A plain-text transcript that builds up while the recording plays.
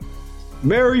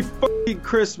Merry fucking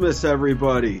Christmas,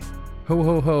 everybody! Ho,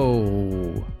 ho,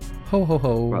 ho. Ho, ho,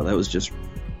 ho. Wow,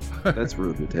 that's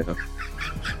rude, Mateo.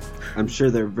 I'm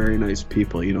sure they're very nice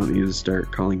people. You don't need to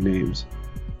start calling names.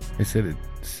 I said it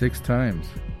 6 times.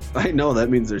 I know,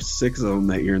 that means there's 6 of them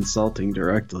that you're insulting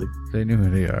directly. They knew who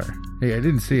they are. Hey, I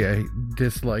didn't see I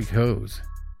dislike hoes.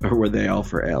 Or were they all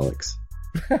for Alex?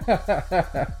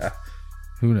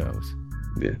 Who knows?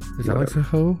 Yeah. Is Alex a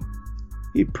hoe?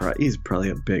 He's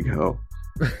probably a big hoe.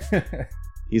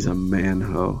 He's a man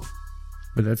hoe.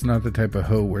 But that's not the type of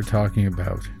hoe we're talking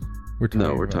about. We're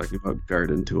talking about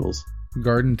garden tools.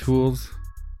 Garden tools,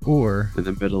 or in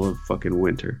the middle of fucking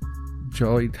winter.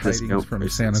 Jolly tidings from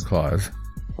Santa Claus.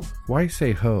 Why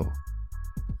say hoe?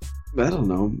 I don't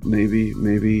know.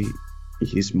 Maybe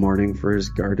he's mourning for his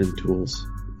garden tools,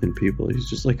 and people. He's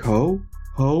just like ho,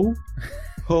 ho,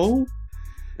 ho.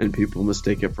 And people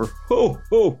mistake it for ho,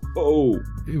 ho, ho.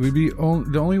 It would be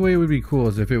the only way it would be cool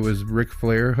is if it was Ric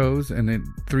Flair hose, and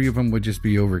then 3 of them would just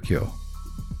be overkill.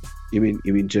 You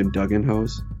mean Jim Duggan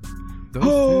hose? Those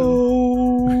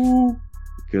ho!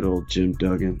 Good old Jim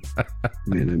Duggan.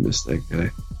 Man, I miss that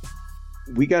guy.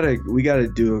 We gotta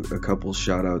do a couple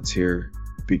shout outs here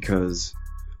because,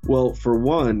 well, for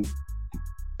one,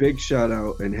 big shout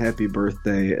out and happy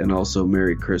birthday and also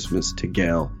Merry Christmas to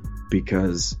Gail,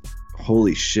 because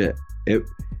holy shit, it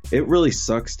really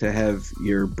sucks to have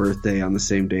your birthday on the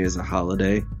same day as a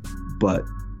holiday, but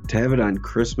to have it on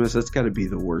Christmas, that's got to be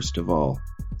the worst of all.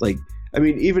 Like, I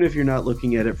mean, even if you're not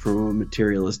looking at it from a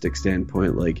materialistic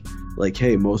standpoint, like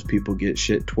hey, most people get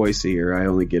shit twice a year, I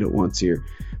only get it once a year,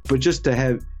 but just to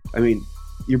have, I mean,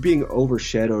 you're being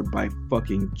overshadowed by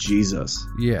fucking Jesus.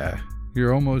 Yeah,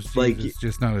 you're almost Jesus,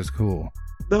 just not as cool.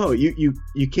 No, you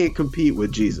can't compete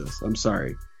with Jesus. I'm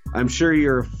sorry. I'm sure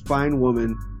you're a fine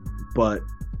woman, but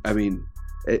I mean,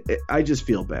 I just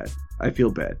feel bad. I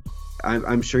feel bad.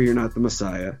 I'm sure you're not the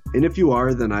Messiah. And if you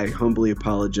are, then I humbly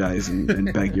apologize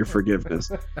and beg your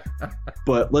forgiveness.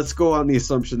 But let's go on the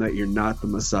assumption that you're not the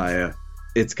Messiah.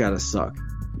 It's gotta suck.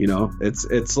 You know,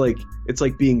 it's like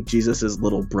being Jesus's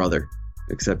little brother,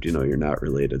 except, you know, you're not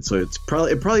related. So it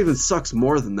probably even sucks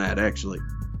more than that, actually.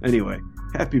 Anyway.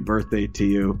 Happy birthday to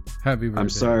you. Happy birthday. I'm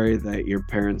sorry that your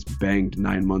parents banged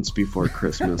 9 months before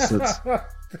Christmas.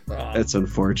 That's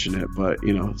unfortunate, but,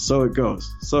 you know, so it goes.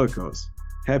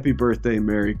 Happy birthday,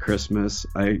 Merry Christmas.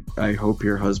 I hope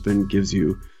your husband gives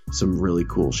you some really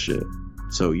cool shit.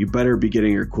 So you better be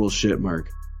getting your cool shit, Mark.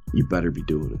 You better be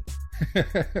doing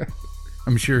it.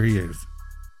 I'm sure he is.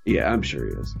 Yeah, I'm sure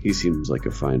he is. He seems like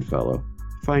a fine fellow.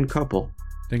 Fine couple.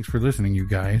 Thanks for listening, you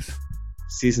guys.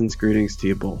 Season's greetings to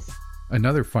you both.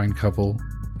 Another fine couple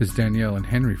is Danielle and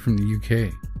Henry from the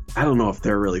UK. I don't know if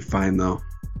they're really fine though.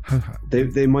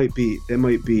 They might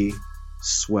be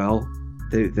swell.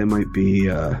 They might be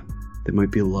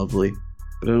lovely,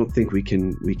 but I don't think we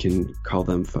can call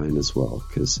them fine as well,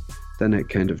 because then it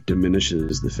kind of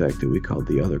diminishes the fact that we called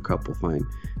the other couple fine,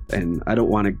 and I don't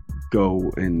want to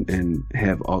go and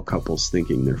have all couples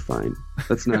thinking they're fine.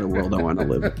 That's not a world I want to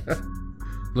live in.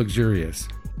 Luxurious.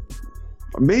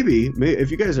 Maybe if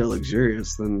you guys are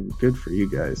luxurious, then good for you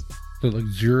guys. The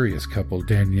luxurious couple,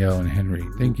 Danielle and Henry.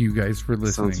 Thank you guys for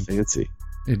listening. Sounds fancy.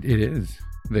 It is.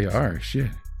 They are.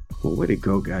 Shit. Well, way to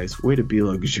go, guys. Way to be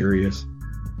luxurious.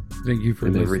 Thank you for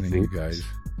listening, you guys.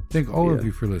 Thank all of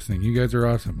you for listening. You guys are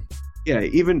awesome. Yeah,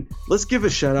 let's give a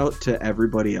shout out to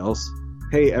everybody else.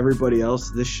 Hey, everybody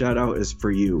else, this shout out is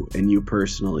for you and you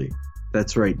personally.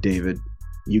 That's right, David.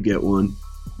 You get one.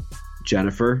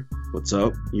 Jennifer, what's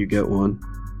up? You get one.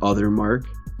 Other Mark,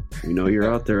 we know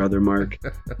you're out there, other Mark.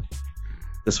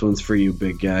 This one's for you,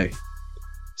 big guy.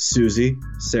 Susie,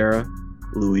 Sarah,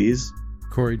 Louise,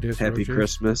 Corey, happy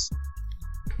Christmas.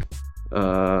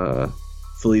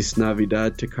 Feliz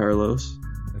Navidad to Carlos.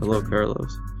 Hello, right.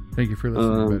 Carlos. Thank you for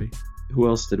listening, buddy. Who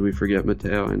else did we forget,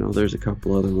 Mateo? I know there's a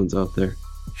couple other ones out there.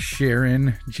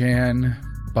 Sharon, Jan,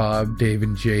 Bob, Dave,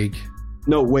 and Jake.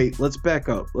 No, wait, let's back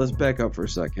up. Let's back up for a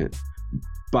second.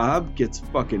 Bob gets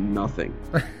fucking nothing.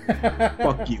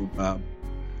 Fuck you, Bob.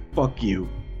 Fuck you.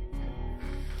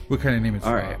 What kind of name is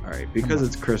all Bob? All right. Because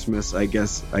it's Christmas, I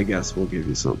guess we'll give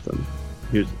you something.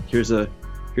 Here's a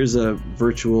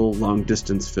virtual long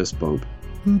distance fist bump.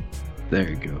 There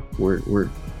you go.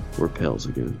 We're pals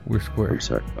again. We're square. I'm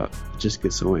sorry, Bob. I just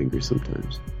get so angry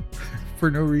sometimes. For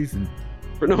no reason.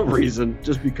 For no reason,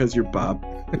 just because you're Bob,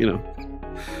 you know.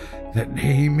 That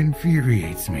name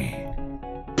infuriates me.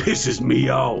 Pisses me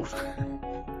off.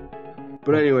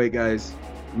 But anyway, guys,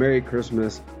 Merry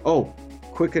Christmas. Oh,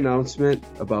 quick announcement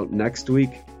about next week.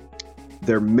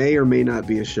 There may or may not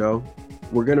be a show.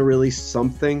 We're going to release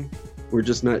something. We're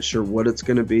just not sure what it's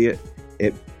going to be.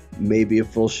 It may be a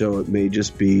full show. It may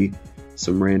just be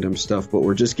some random stuff, but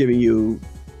we're just giving you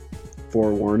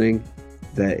forewarning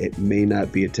that it may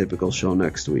not be a typical show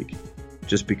next week,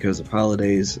 just because of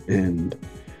holidays and,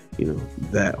 you know,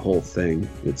 that whole thing.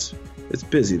 It's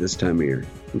busy this time of year.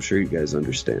 I'm sure you guys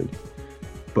understand.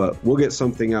 But we'll get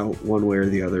something out one way or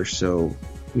the other, so,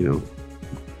 you know,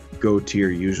 go to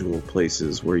your usual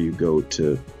places where you go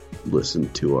to listen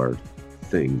to our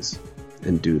things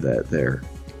and do that there.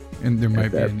 And there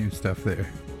might be a new stuff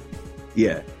there.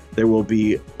 Yeah, there will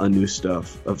be a new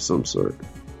stuff of some sort.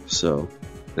 So,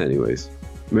 anyways,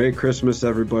 Merry Christmas,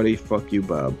 everybody. Fuck you,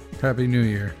 Bob. Happy New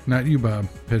Year. Not you, Bob.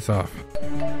 Piss off.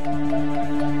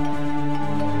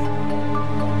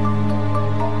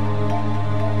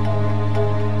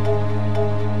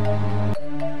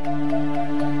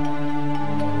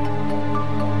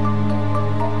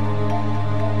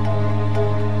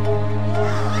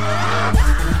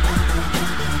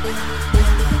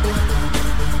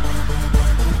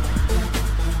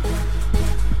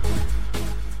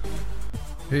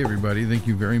 Hey everybody, thank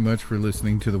you very much for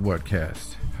listening to the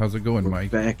Whatcast. How's it going,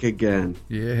 Mike? Back again.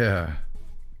 Yeah.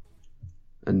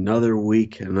 Another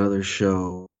week, another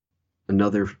show,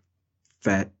 another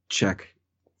fat check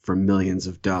for millions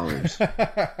of dollars.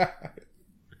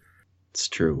 It's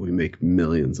true, we make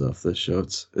millions off this show.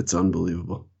 It's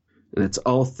unbelievable. And it's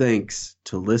all thanks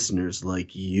to listeners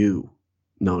like you.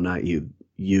 No, not you.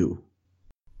 You.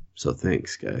 So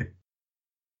thanks, guy.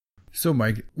 So,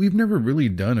 Mike, we've never really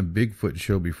done a Bigfoot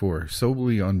show before,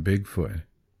 solely on Bigfoot.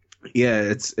 Yeah,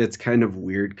 it's kind of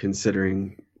weird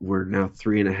considering we're now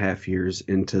 3.5 years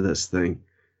into this thing,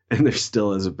 and there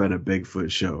still hasn't been a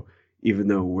Bigfoot show, even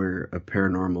though we're a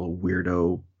paranormal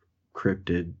weirdo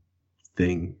cryptid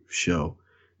thing show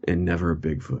and never a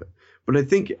Bigfoot. But I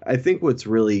think what's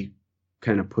really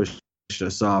kind of pushed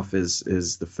us off is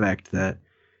the fact that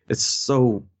it's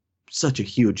such a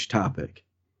huge topic.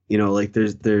 You know, like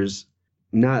there's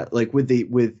not like with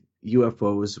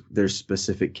UFOs, there's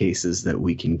specific cases that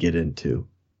we can get into,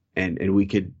 and we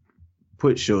could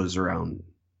put shows around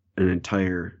an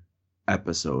entire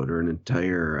episode or an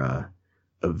entire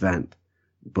event.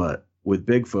 But with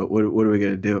Bigfoot, what are we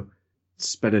gonna do?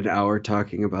 Spend an hour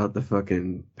talking about the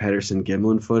fucking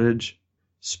Patterson-Gimlin footage?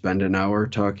 Spend an hour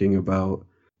talking about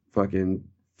fucking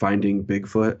finding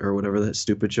Bigfoot or whatever that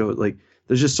stupid show? Like,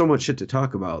 there's just so much shit to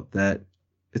talk about that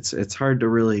it's hard to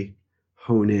really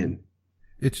hone in.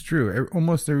 It's true.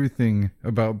 Almost everything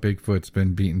about Bigfoot's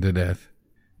been beaten to death.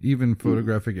 Even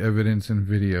photographic evidence and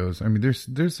videos. I mean,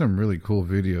 there's some really cool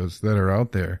videos that are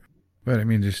out there. But I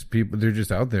mean, just people, they're just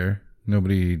out there.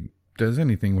 Nobody does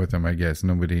anything with them, I guess.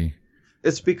 Nobody.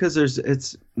 It's because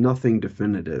it's nothing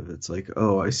definitive. It's like,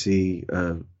 oh, I see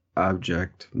a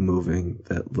object moving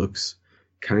that looks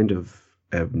kind of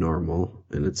abnormal,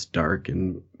 and it's dark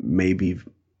and maybe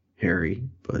hairy,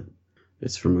 but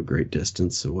it's from a great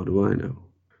distance, so what do I know?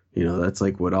 You know, that's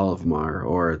like what all of them are.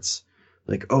 Or it's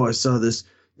like, oh, I saw this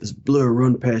blur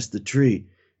run past the tree,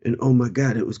 and oh my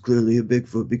god, it was clearly a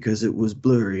Bigfoot because it was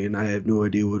blurry, and I have no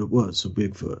idea what it was, so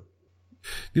Bigfoot.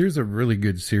 There's a really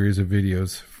good series of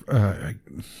videos.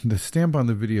 The stamp on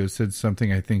the video said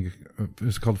something, I think, it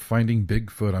was called Finding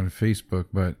Bigfoot on Facebook,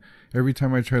 but every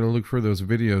time I try to look for those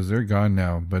videos, they're gone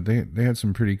now, but they had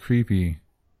some pretty creepy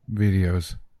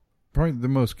videos. Probably the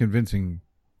most convincing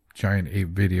giant ape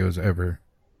videos ever.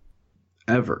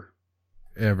 Ever.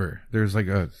 There's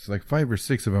like 5 or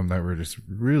 6 of them that were just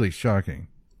really shocking.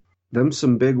 Them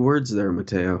some big words there,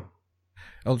 Mateo.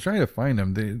 I'll try to find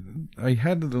them. I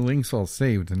had the links all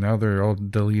saved, and now they're all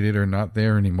deleted or not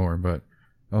there anymore, but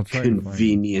I'll try to find them.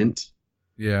 Convenient.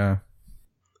 Yeah.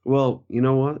 Well, you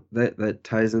know what? That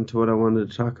ties into what I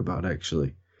wanted to talk about,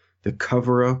 actually. The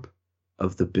cover-up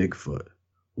of the Bigfoot.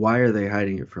 Why are they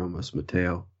hiding it from us,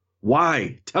 Mateo?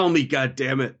 Why? Tell me,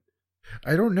 goddammit.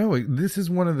 I don't know. This is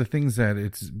one of the things that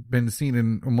it's been seen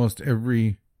in almost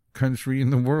every country in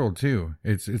the world, too.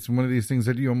 It's one of these things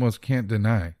that you almost can't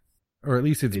deny. Or at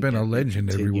least it's been a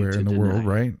legend everywhere in the world,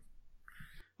 right?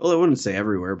 Well, I wouldn't say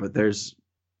everywhere, but there's,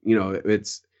 you know,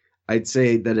 I'd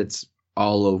say that it's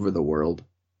all over the world.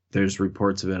 There's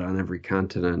reports of it on every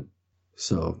continent.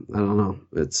 So, I don't know.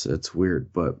 It's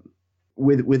weird, but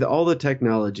with all the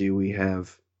technology we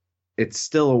have, it's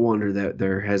still a wonder that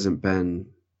there hasn't been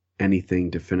anything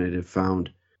definitive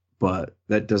found, but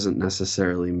that doesn't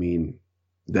necessarily mean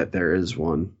that there is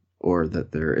one or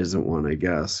that there isn't one, I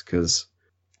guess, because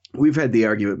we've had the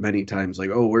argument many times, like,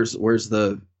 oh, where's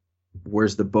the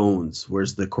bones?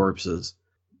 Where's the corpses?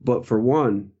 But for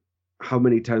one, how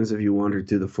many times have you wandered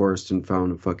through the forest and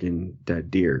found a fucking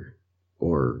dead deer?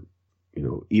 Or, you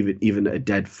know, even a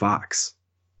dead fox?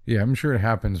 Yeah, I'm sure it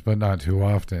happens, but not too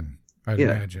often, I'd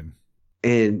imagine.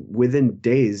 And within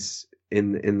days,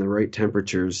 in the right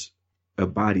temperatures, a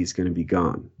body's going to be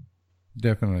gone.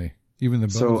 Definitely. Even the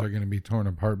bones So are going to be torn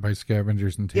apart by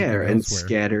scavengers and taken yeah, and elsewhere.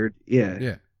 scattered. Yeah.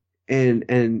 Yeah.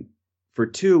 And for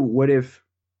two, what if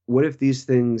these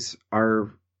things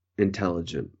are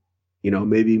intelligent? You know,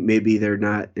 maybe they're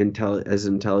not as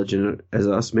intelligent as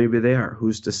us. Maybe they are.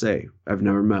 Who's to say? I've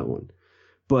never met one.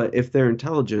 But if they're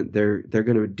intelligent, they're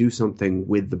going to do something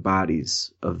with the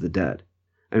bodies of the dead.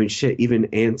 I mean, shit, even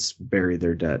ants bury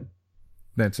their dead.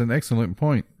 That's an excellent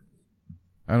point.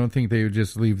 I don't think they would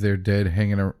just leave their dead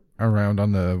hanging around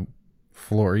on the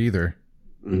floor either.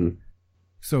 Mm-hmm.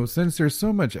 So since there's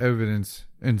so much evidence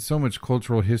and so much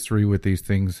cultural history with these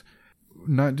things,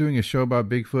 not doing a show about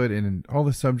Bigfoot and all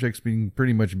the subjects being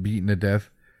pretty much beaten to death,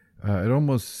 it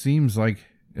almost seems like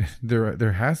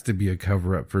there has to be a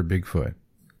cover-up for Bigfoot.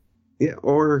 Yeah,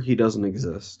 or he doesn't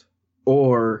exist.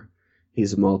 Or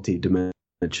he's a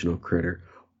multi-dimensional critter.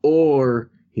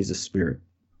 Or he's a spirit.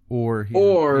 Or he's an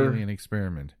alien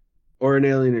experiment. Or an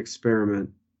alien experiment.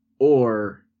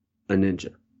 Or a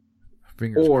ninja.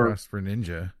 Fingers crossed for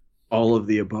ninja. All of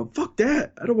the above. Fuck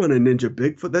that. I don't want a ninja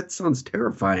Bigfoot. That sounds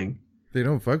terrifying. They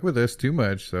don't fuck with us too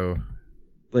much, so...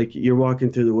 Like, you're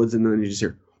walking through the woods and then you just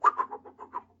hear...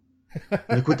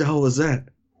 Like, what the hell was that?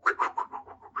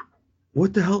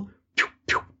 What the hell?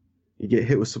 You get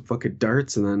hit with some fucking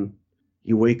darts and then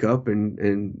you wake up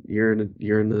and you're a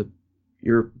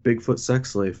Bigfoot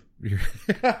sex slave.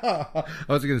 I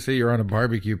was going to say you're on a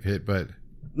barbecue pit, but...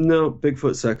 No,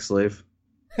 Bigfoot sex slave.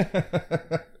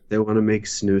 They want to make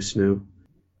snoo.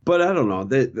 But I don't know.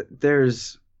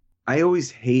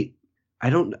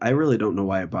 I really don't know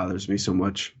why it bothers me so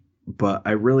much, but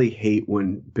I really hate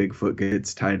when Bigfoot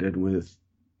gets tied in with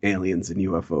aliens and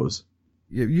UFOs.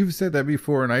 Yeah, you've said that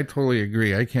before, and I totally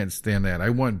agree. I can't stand that. I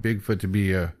want Bigfoot to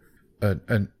be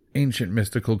an ancient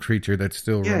mystical creature that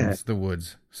still roams the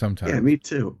woods sometimes. Yeah, me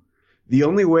too. The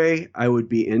only way I would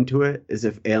be into it is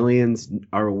if aliens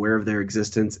are aware of their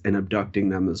existence and abducting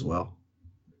them as well.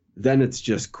 Then it's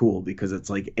just cool because it's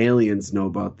like aliens know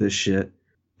about this shit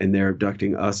and they're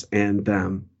abducting us and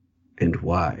them. And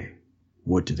why?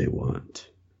 What do they want?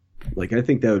 Like, I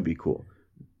think that would be cool.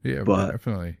 Yeah, but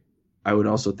definitely. I would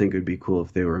also think it would be cool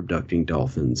if they were abducting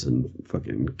dolphins and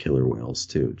fucking killer whales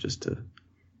too, just to,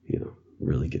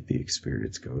 really get the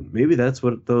experience going. Maybe that's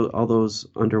what all those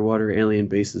underwater alien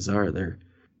bases are. They're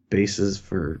bases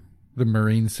for the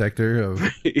marine sector of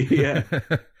yeah,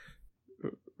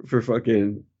 for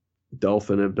fucking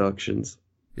dolphin abductions.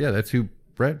 Yeah, that's who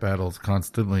Brett battles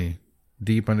constantly,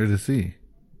 deep under the sea.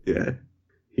 Yeah,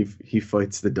 he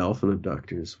fights the dolphin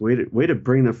abductors. Way to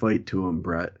bring the fight to him,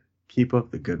 Brett. Keep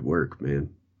up the good work, man.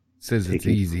 Says it's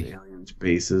easy. Aliens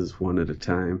bases one at a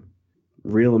time.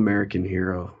 Real American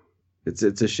hero. It's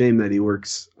a shame that he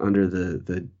works under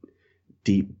the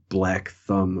deep black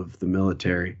thumb of the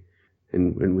military,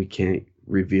 and we can't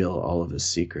reveal all of his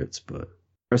secrets. But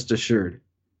rest assured,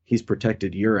 he's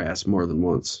protected your ass more than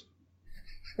once.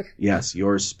 Yes,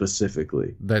 yours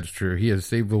specifically. That's true. He has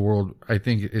saved the world. I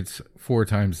think it's 4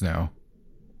 times now.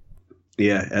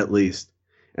 Yeah, at least.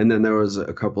 And then there was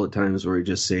a couple of times where he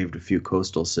just saved a few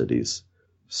coastal cities.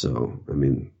 So, I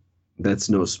mean, that's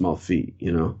no small feat,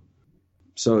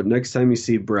 So next time you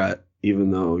see Brett,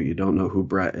 even though you don't know who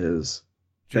Brett is,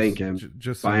 thank him,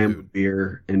 just buy him a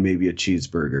beer and maybe a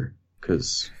cheeseburger,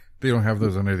 because they don't have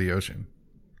those under the ocean.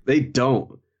 They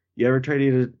don't. You ever try to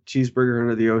eat a cheeseburger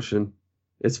under the ocean?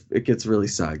 It gets really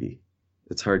soggy.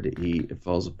 It's hard to eat. It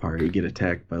falls apart. You get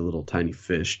attacked by little tiny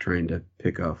fish trying to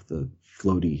pick off the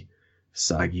floaty,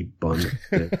 soggy bun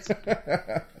bits.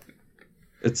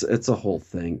 It's a whole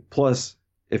thing. Plus,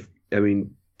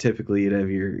 typically you'd have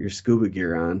your scuba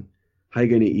gear on. How you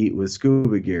going to eat with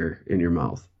scuba gear in your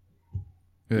mouth?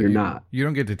 You're not. You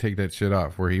don't get to take that shit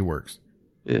off where he works.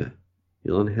 Yeah.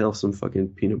 You'll inhale some fucking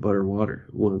peanut butter water.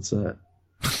 Who wants that?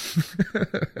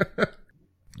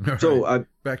 So, right.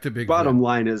 Back to Bigfoot. Bottom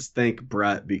line is thank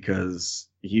Brett because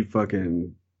he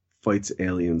fucking fights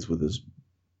aliens with his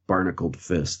barnacled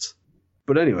fists.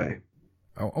 But anyway,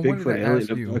 Bigfoot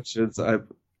alien abductions.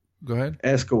 Go ahead.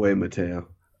 Ask away, Mateo.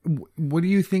 What do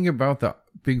you think about the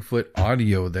Bigfoot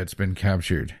audio that's been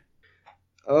captured?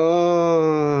 I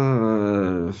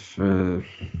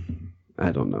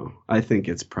don't know. I think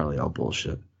it's probably all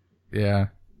bullshit. Yeah.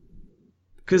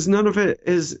 Because none of it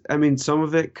is, some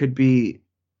of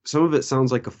it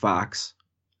sounds like a fox,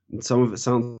 and some of it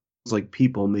sounds like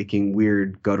people making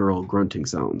weird guttural grunting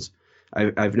sounds.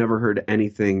 I've never heard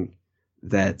anything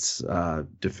that's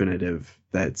definitive,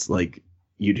 that's like,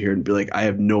 you'd hear and be like, I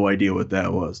have no idea what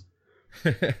that was.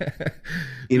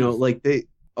 You know, like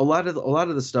a lot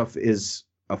of the stuff is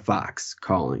a fox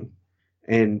calling.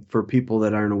 And for people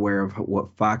that aren't aware of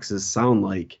what foxes sound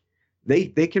like, they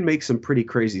can make some pretty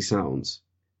crazy sounds.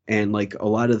 And like a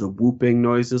lot of the whooping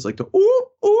noises, like the oop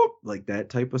oop, like that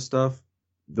type of stuff,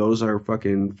 those are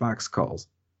fucking fox calls.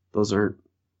 Those aren't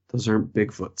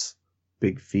Bigfoots,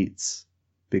 big feets,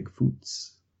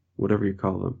 Bigfoots, whatever you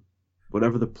call them,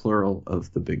 whatever the plural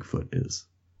of the Bigfoot is.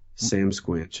 Sam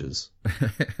Squanches.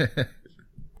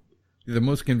 The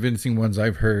most convincing ones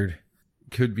I've heard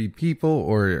could be people,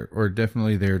 or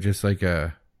definitely they're just like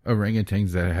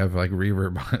orangutans that have like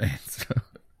reverb on it.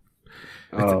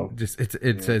 So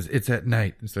it says it's at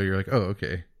night, so you're like, oh,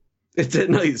 okay. It's at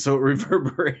night, so it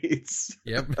reverberates.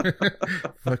 Yep.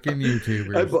 Fucking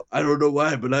YouTubers. I don't know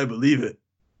why, but I believe it.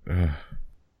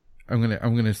 I'm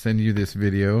gonna send you this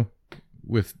video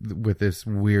with this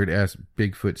weird ass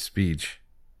Bigfoot speech.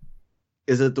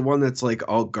 Is it the one that's like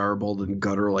all garbled and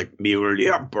gutter, like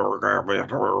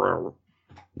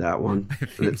that one?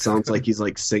 And it sounds like he's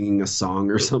like singing a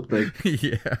song or something.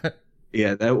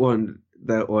 Yeah, that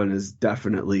one is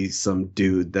definitely some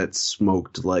dude that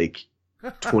smoked like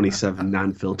 27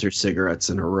 non-filter cigarettes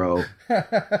in a row,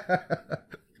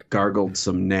 gargled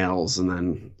some nails, and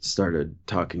then started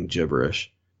talking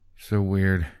gibberish. So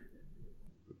weird.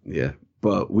 Yeah,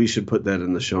 but we should put that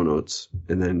in the show notes,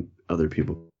 and then other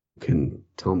people can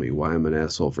tell me why I'm an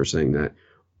asshole for saying that,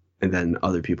 and then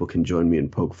other people can join me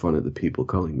and poke fun at the people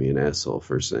calling me an asshole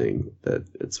for saying that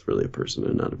it's really a person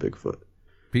and not a Bigfoot.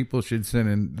 People should send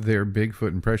in their Bigfoot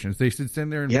impressions. They should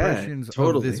send their impressions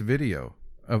of this video,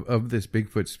 of this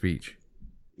Bigfoot speech.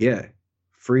 Yeah.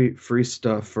 Free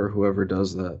stuff for whoever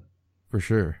does that. For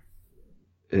sure.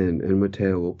 And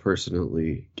Mateo will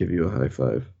personally give you a high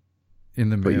five. In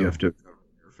the mail. But you have to cover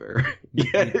airfare.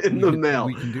 Yeah, in the mail.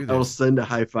 We can do that. I will send a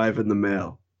high five in the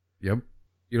mail. Yep.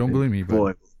 You don't believe me, but...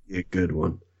 Boy, a good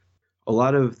one. A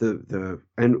lot of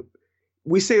and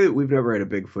we say that we've never had a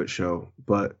Bigfoot show,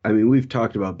 but I mean, we've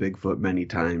talked about Bigfoot many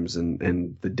times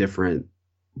and the different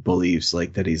beliefs,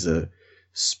 like that he's a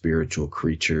spiritual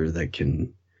creature that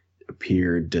can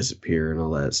appear, disappear, and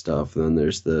all that stuff. And then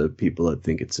there's the people that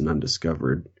think it's an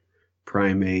undiscovered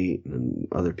primate, and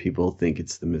other people think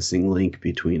it's the missing link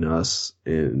between us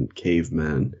and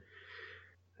cavemen.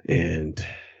 And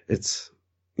it's,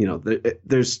 you know,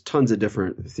 there's tons of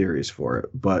different theories for it,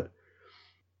 but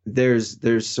there's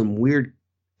some weird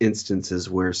instances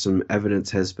where some evidence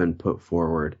has been put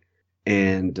forward,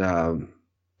 and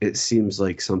it seems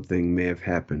like something may have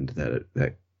happened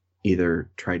that either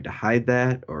tried to hide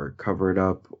that or cover it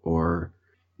up or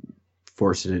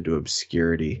force it into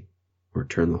obscurity or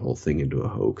turn the whole thing into a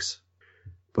hoax.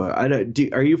 But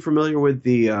are you familiar with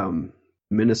the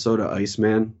Minnesota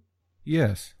Iceman?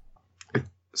 Yes.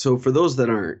 So for those that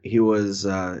aren't, he was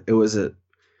it was a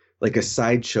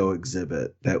sideshow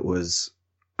exhibit that was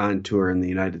on tour in the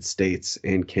United States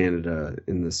and Canada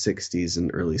in the 60s and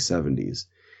early 70s.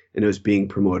 And it was being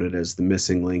promoted as the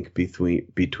missing link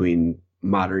between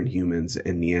modern humans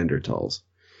and Neanderthals.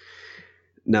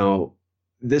 Now,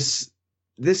 this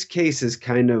case is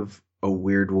kind of a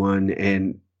weird one,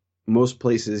 and most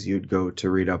places you'd go to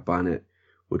read up on it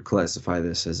would classify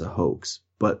this as a hoax.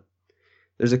 But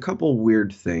there's a couple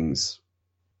weird things.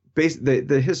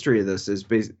 The history of this is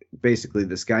basically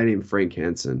this guy named Frank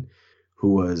Hansen,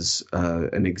 who was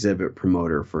an exhibit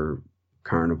promoter for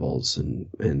carnivals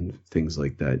and things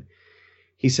like that.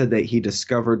 He said that he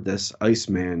discovered this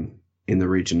Iceman in the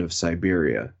region of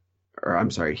Siberia. Or I'm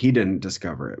sorry, he didn't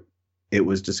discover it. It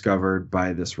was discovered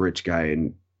by this rich guy,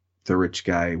 and the rich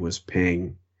guy was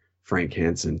paying Frank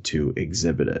Hansen to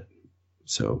exhibit it.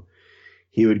 So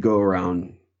he would go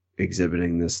around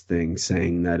exhibiting this thing,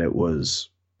 saying that it was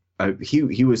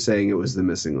he was saying it was the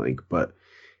missing link, but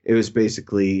it was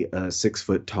basically a 6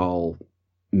 foot tall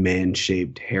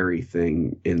man-shaped hairy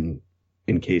thing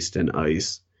encased in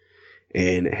ice,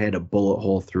 and it had a bullet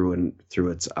hole through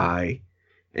its eye,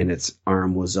 and its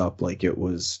arm was up like it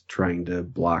was trying to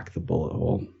block the bullet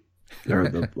hole, or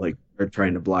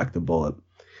trying to block the bullet.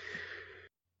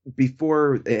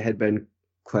 Before it had been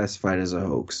classified as a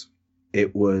hoax,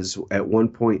 it was at one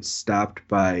point stopped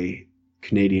by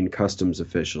Canadian customs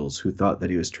officials who thought that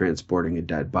he was transporting a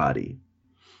dead body.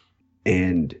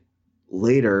 And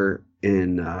later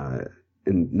in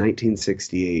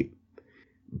 1968,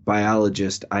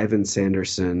 biologist Ivan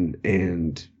Sanderson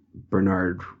and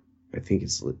Bernard, I think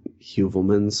it's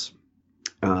Heuvelmans,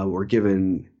 were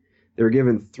given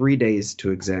 3 days to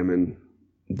examine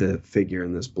the figure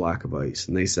in this block of ice.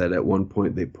 And they said at one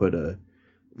point they put a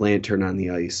lantern on the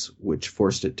ice, which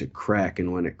forced it to crack,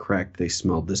 and when it cracked, they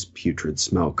smelled this putrid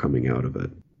smell coming out of it.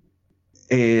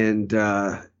 And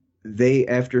they,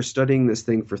 after studying this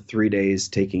thing for 3 days,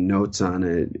 taking notes on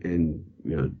it, and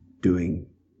doing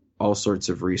all sorts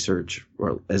of research,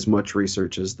 or as much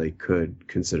research as they could,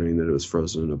 considering that it was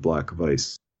frozen in a block of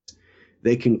ice,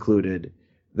 they concluded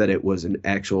that it was an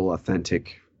actual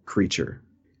authentic creature,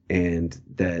 and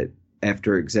that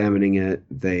after examining it,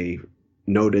 they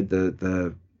noted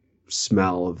the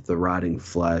smell of the rotting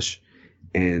flesh,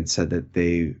 and said that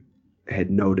they had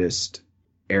noticed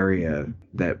area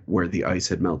that where the ice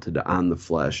had melted on the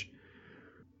flesh,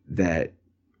 that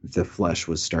the flesh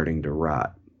was starting to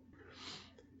rot.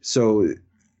 So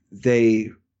they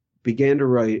began to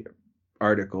write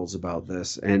articles about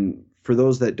this. And for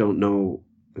those that don't know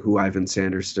who Ivan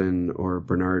Sanderson or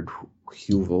Bernard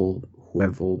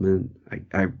Heuvelman,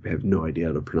 I have no idea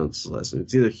how to pronounce his last name.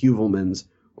 It's either Heuvelmans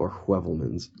or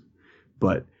Heuvelmans,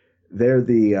 but they're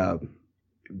the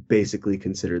basically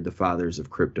considered the fathers of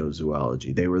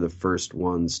cryptozoology. They were the first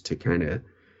ones to kind of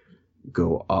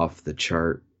go off the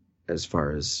chart as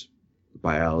far as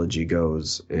biology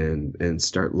goes, and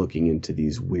start looking into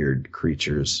these weird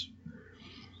creatures.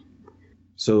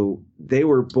 So they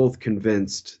were both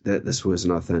convinced that this was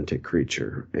an authentic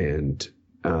creature. And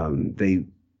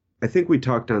I think we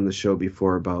talked on the show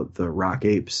before about the rock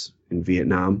apes in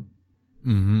Vietnam.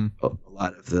 Mm-hmm. A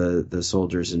lot of the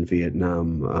soldiers in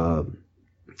Vietnam,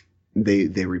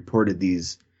 they reported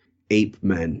these ape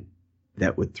men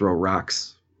that would throw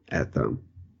rocks at them.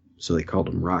 So they called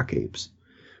them rock apes.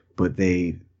 But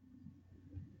they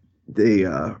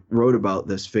wrote about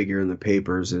this figure in the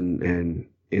papers, and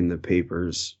in the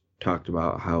papers talked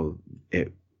about how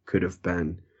it could have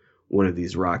been one of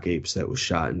these rock apes that was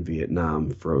shot in Vietnam,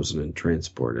 frozen and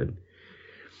transported.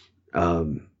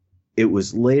 It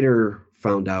was later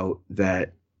found out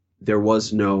that there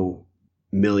was no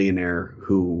millionaire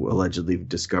who allegedly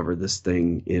discovered this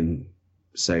thing in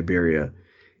Siberia,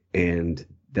 and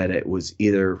that it was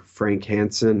either Frank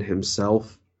Hansen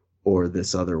himself or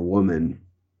this other woman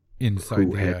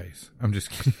inside the ice. I'm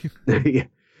just kidding.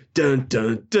 Dun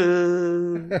dun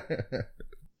dun.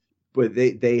 But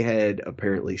they had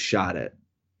apparently shot it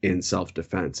in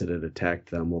self-defense. It had attacked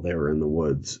them while they were in the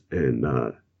woods, and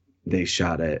they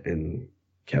shot it and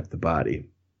kept the body.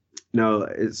 Now,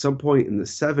 at some point in the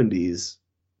 70s,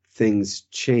 things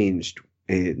changed,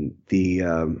 and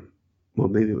well,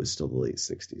 maybe it was still the late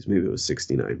 60s. Maybe it was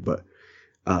 69. But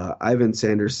Ivan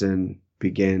Sanderson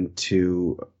began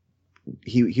to...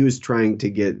 He was trying to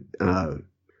get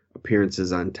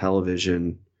appearances on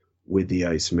television with the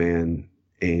Iceman,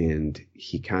 and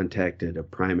he contacted a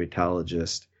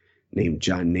primatologist named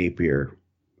John Napier,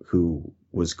 who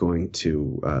was going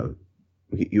to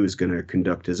he was going to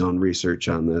conduct his own research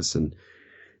on this and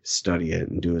study it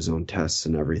and do his own tests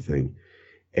and everything.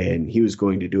 And he was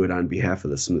going to do it on behalf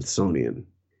of the Smithsonian.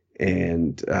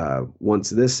 And once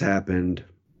this happened,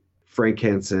 Frank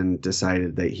Hansen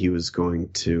decided that he was going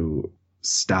to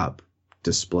stop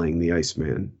displaying the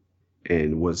Iceman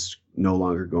and was no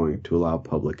longer going to allow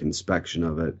public inspection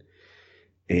of it.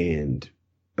 And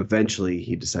eventually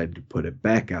he decided to put it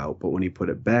back out. But when he put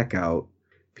it back out,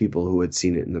 people who had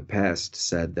seen it in the past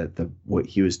said that what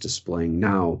he was displaying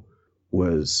now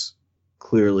was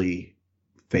clearly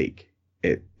fake.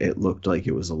 It looked like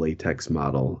it was a latex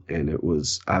model, and it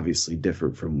was obviously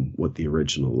different from what the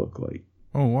original looked like.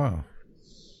 Oh, wow.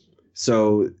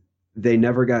 So they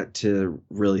never got to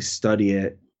really study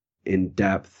it in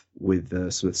depth with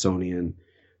the Smithsonian.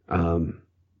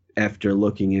 After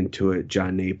looking into it,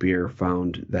 John Napier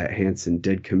found that Hansen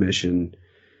did commission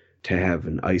to have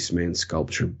an Iceman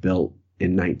sculpture built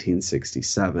in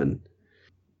 1967.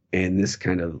 And this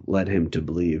kind of led him to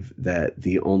believe that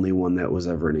the only one that was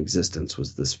ever in existence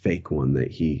was this fake one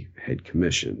that he had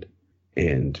commissioned.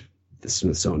 And the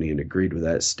Smithsonian agreed with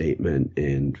that statement,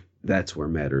 and that's where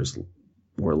matters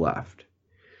were left.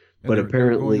 And but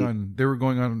apparently... They were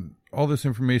going on... All this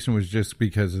information was just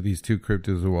because of these two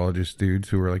cryptozoologist dudes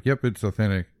who were like, yep, it's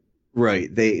authentic.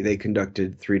 Right. They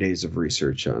conducted 3 days of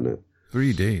research on it.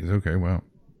 3 days? Okay, wow.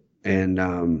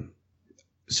 And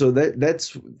so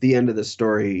that's the end of the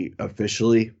story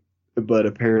officially. But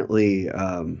apparently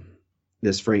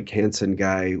this Frank Hansen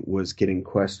guy was getting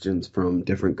questions from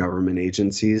different government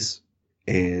agencies.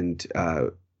 And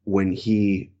when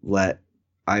he let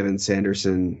Ivan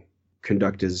Sanderson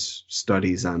conduct his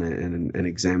studies on it and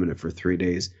examine it for 3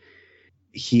 days,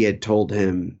 he had told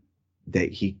him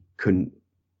that he couldn't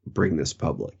bring this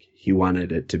public. He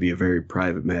wanted it to be a very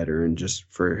private matter and just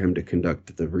for him to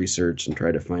conduct the research and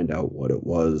try to find out what it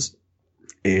was.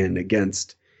 And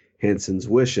against Hansen's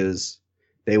wishes,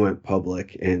 they went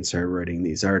public and started writing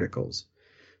these articles.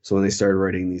 So when they started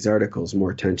writing these articles, more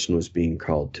attention was being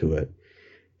called to it.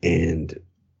 And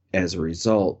as a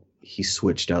result, he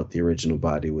switched out the original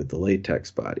body with the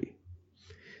latex body.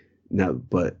 Now,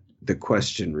 but the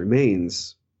question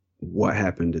remains, what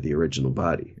happened to the original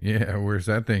body? Yeah, where's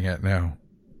that thing at now?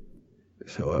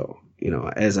 So,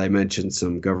 as I mentioned,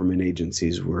 some government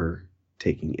agencies were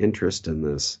taking interest in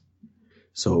this.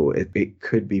 So it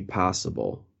could be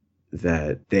possible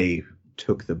that they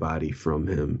took the body from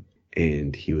him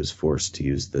and he was forced to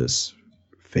use this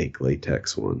fake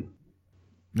latex one.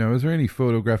 Now, is there any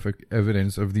photographic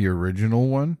evidence of the original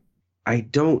one? I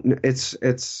don't.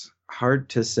 It's hard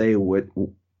to say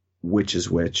which is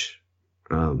which.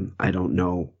 I don't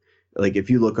know. Like if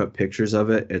you look up pictures of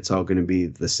it, it's all going to be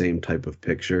the same type of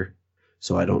picture.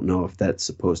 So I don't know if that's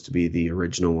supposed to be the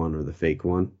original one or the fake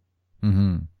one.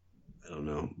 Mm-hmm. I don't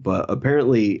know. But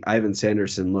apparently Ivan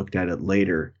Sanderson looked at it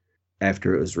later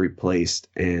after it was replaced,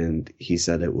 and he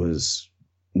said it was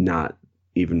not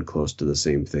even close to the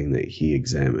same thing that he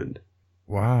examined.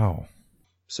 Wow.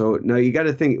 So now you got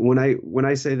to think, when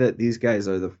I say that these guys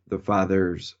are the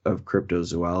fathers of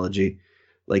cryptozoology,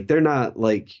 like they're not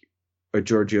like a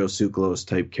Giorgio Tsoukalos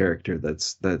type character.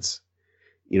 That's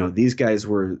these guys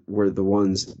were the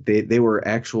ones, they were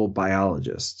actual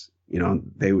biologists.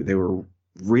 They were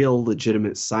real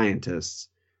legitimate scientists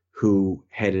who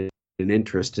had an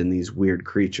interest in these weird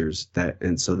creatures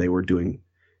and so they were doing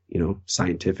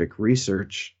scientific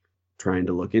research trying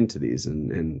to look into these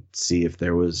and see if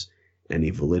there was any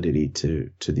validity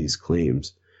to these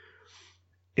claims.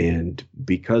 And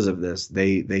because of this,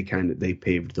 they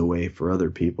paved the way for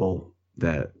other people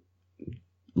that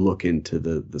look into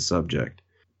the subject,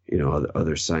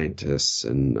 other scientists.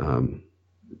 And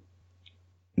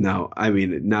now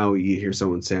you hear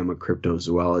someone say I'm a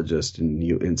cryptozoologist and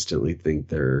you instantly think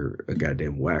they're a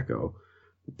goddamn wacko.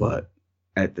 But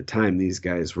at the time, these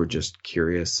guys were just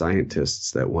curious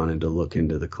scientists that wanted to look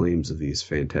into the claims of these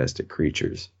fantastic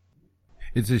creatures.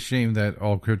 It's a shame that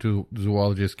all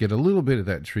cryptozoologists get a little bit of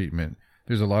that treatment.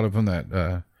 There's a lot of them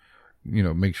that,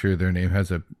 make sure their name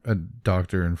has a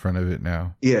doctor in front of it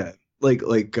now. Yeah, like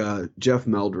Jeff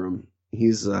Meldrum.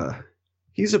 He's a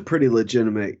pretty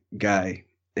legitimate guy,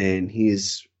 and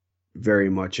he's very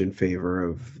much in favor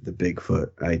of the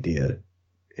Bigfoot idea.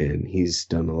 And he's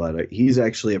done he's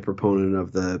actually a proponent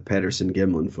of the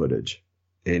Patterson-Gimlin footage,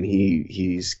 and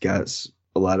he's got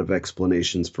a lot of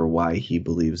explanations for why he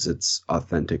believes it's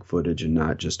authentic footage and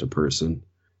not just a person.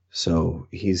 So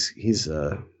he's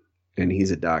a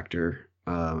doctor.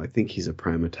 I think he's a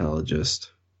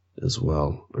primatologist as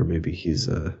well, or maybe he's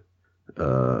what's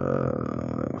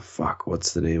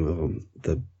the name of him?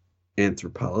 The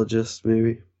anthropologist,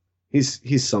 maybe.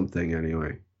 He's something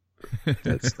anyway.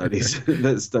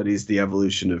 That studies the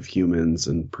evolution of humans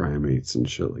and primates and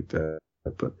shit like that.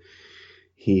 But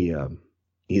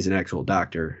he's an actual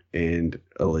doctor and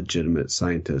a legitimate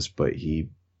scientist, but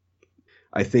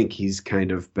I think he's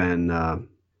kind of been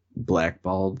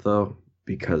blackballed though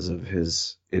because of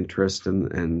his interest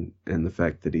and the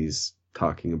fact that he's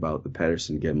talking about the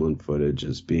Patterson-Gimlin footage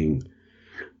as being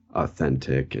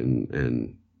authentic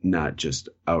and not just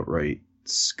outright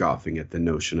scoffing at the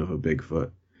notion of a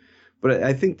Bigfoot. But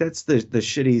I think that's the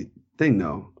shitty thing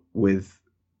though with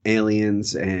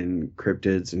aliens and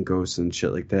cryptids and ghosts and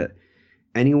shit like that.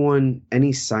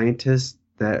 Any scientist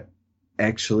that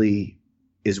actually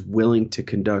is willing to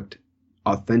conduct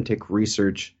authentic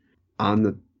research on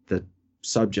the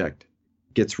subject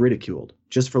gets ridiculed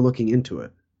just for looking into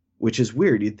it, which is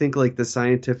weird. You'd think like the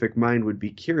scientific mind would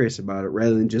be curious about it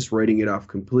rather than just writing it off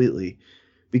completely,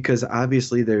 because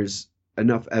obviously there's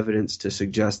enough evidence to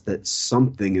suggest that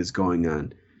something is going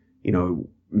on.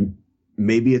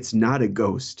 Maybe it's not a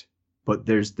ghost, but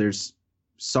there's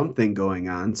something going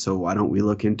on, so why don't we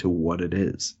look into what it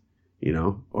is?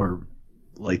 Or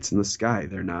lights in the sky,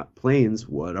 they're not planes,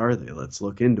 what are they? Let's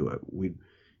look into it.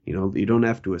 You don't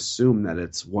have to assume that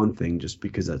it's one thing just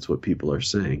because that's what people are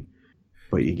saying,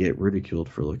 but you get ridiculed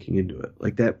for looking into it.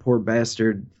 Like that poor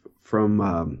bastard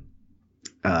from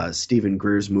Stephen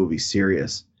Greer's movie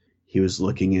Sirius. He was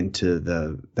looking into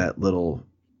that little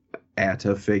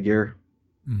Atta figure.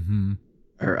 Mm-hmm.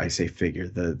 Or I say figure,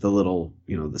 the little,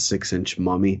 the 6-inch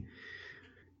mummy.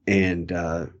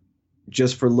 And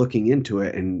just for looking into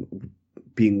it and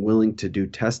being willing to do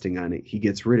testing on it, he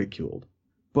gets ridiculed.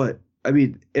 But I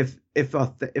mean, if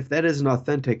that is an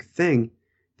authentic thing,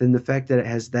 then the fact that it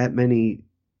has that many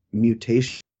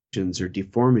mutations or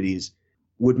deformities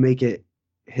would make it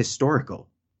historical.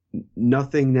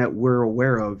 Nothing that we're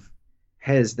aware of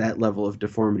has that level of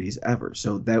deformities ever.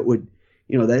 So that would,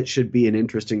 that should be an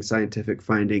interesting scientific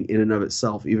finding in and of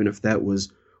itself, even if that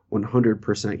was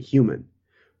 100% human.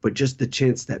 But just the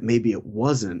chance that maybe it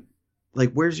wasn't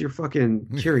Like, where's your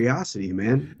fucking curiosity,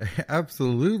 man?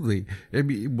 Absolutely. I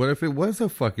mean, what if it was a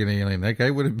fucking alien? That guy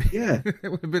would have been. Yeah,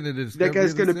 It would have been a that discovery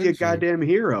guy's of the gonna be a century. goddamn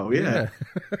hero. Yeah.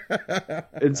 Yeah.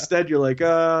 Instead, you're like,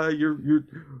 you're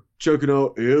checking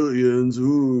out aliens.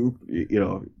 Ooh, you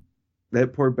know,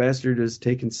 that poor bastard is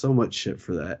taking so much shit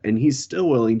for that, and he's still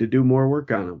willing to do more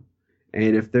work on them.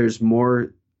 And if there's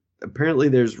more, apparently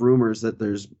there's rumors that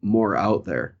there's more out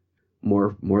there,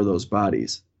 more of those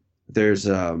bodies. There's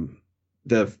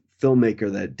the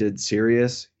filmmaker that did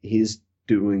Sirius. He's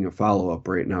doing a follow up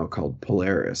right now called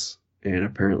Polaris, and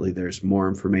apparently there's more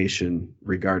information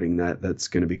regarding that that's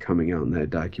going to be coming out in that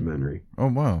documentary. Oh,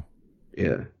 wow.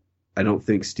 Yeah, I don't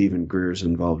think Stephen Greer's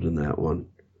involved in that one.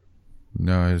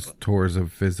 No, his tours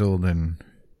have fizzled and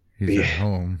he's at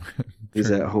home. He's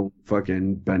at home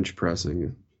fucking bench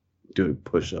pressing, doing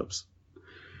push-ups.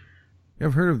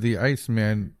 I've heard of the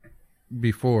Iceman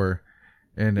before,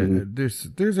 and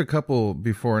there's a couple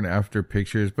before and after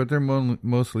pictures, but they're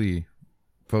mostly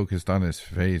focused on his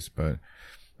face. But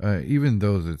even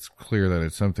those, it's clear that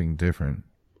it's something different.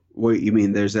 What you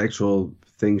mean? There's actual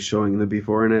things showing the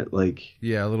before in it, like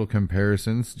yeah, little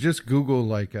comparisons. Just Google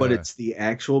like. But it's the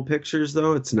actual pictures,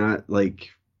 though. It's not like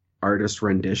artist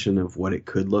rendition of what it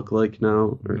could look like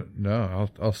now. Or... No,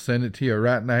 I'll send it to you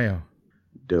right now.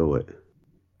 Do it.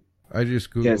 I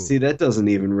just Googled. Yeah, see, that doesn't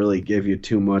even really give you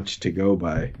too much to go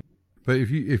by. But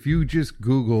if you just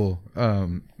Google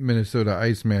Minnesota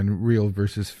Iceman real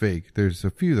versus fake, there's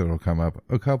a few that'll come up.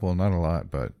 A couple, not a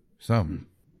lot, but some.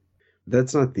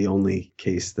 That's not the only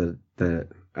case that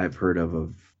I've heard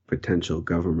of potential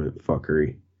government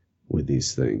fuckery with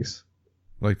these things.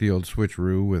 Like the old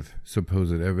switcheroo with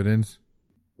supposed evidence?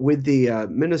 With the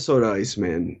Minnesota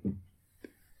Iceman,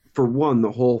 for one,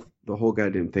 the whole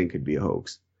goddamn thing could be a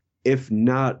hoax. If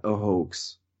not a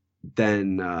hoax,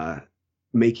 then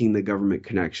making the government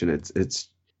connection,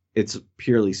 it's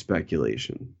purely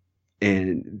speculation.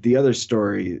 And the other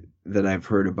story that I've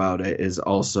heard about it is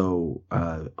also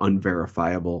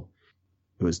unverifiable.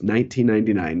 It was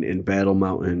 1999 in Battle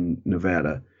Mountain,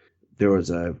 Nevada. There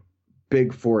was a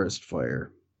big forest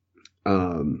fire.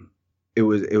 It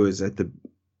was at the,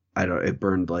 it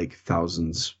burned like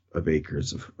thousands of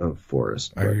acres of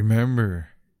forest. I remember.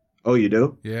 Oh, you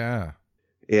do? Yeah.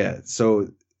 Yeah. So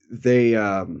they,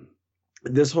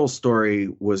 this whole story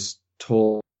was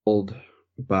told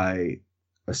by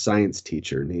a science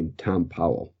teacher named Tom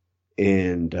Powell.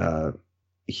 And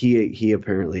he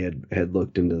apparently had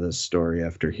looked into this story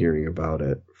after hearing about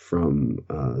it from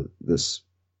this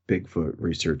Bigfoot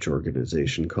research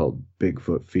organization called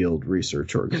Bigfoot Field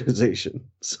Research Organization.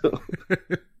 So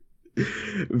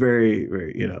very,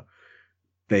 very,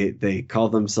 they call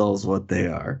themselves what they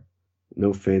are.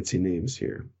 No fancy names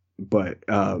here. But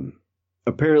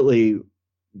apparently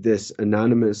this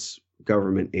anonymous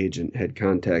government agent had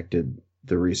contacted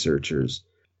the researchers,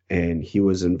 and he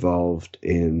was involved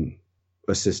in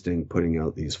assisting putting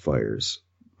out these fires.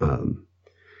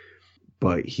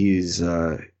 But he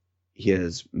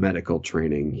has medical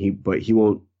training. But he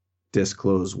won't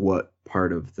disclose what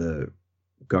part of the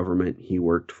government he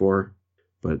worked for.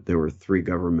 But there were 3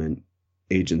 government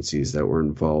agencies that were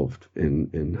involved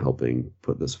in helping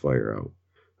put this fire out.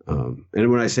 And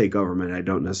when I say government, I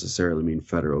don't necessarily mean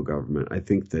federal government. I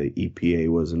think the EPA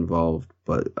was involved,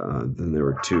 but then there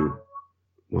were 2.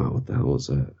 Wow, what the hell was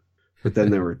that? But then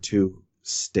there were 2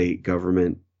 state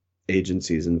government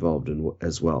agencies involved in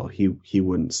as well. He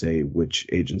wouldn't say which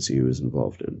agency he was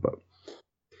involved in, but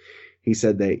he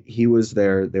said that he was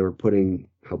there. They were putting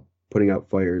out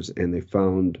fires, and they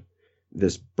found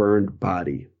this burned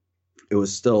body. It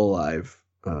was still alive.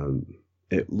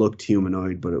 It looked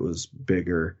humanoid, but it was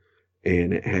bigger,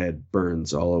 and it had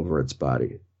burns all over its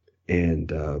body.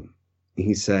 And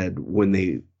he said when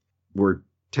they were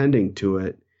tending to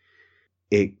it,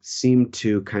 it seemed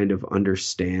to kind of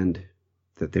understand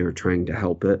that they were trying to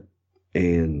help it.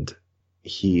 And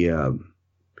he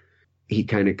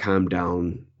kind of calmed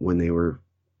down when they were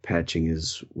patching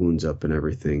his wounds up and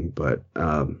everything. But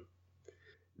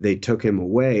they took him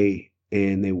away,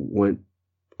 and they went,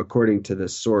 according to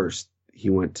this source, he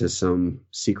went to some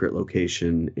secret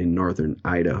location in northern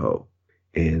Idaho.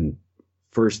 And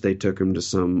first they took him to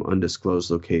some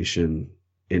undisclosed location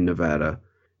in Nevada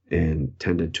and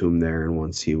tended to him there. And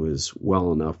once he was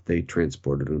well enough, they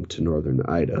transported him to northern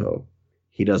Idaho.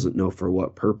 He doesn't know for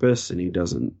what purpose, and he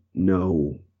doesn't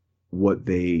know what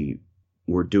they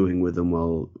were doing with him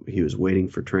while he was waiting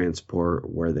for transport,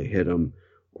 where they hit him,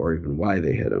 or even why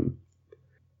they hit him.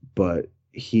 But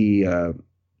he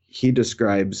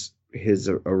describes his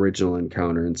original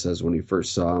encounter and says when he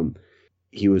first saw him,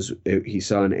 he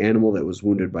saw an animal that was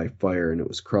wounded by fire and it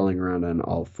was crawling around on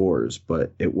all fours,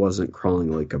 but it wasn't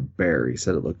crawling like a bear. He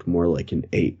said it looked more like an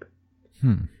ape.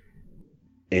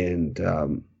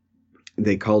 And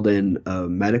they called in a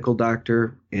medical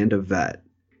doctor and a vet,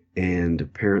 and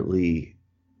apparently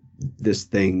this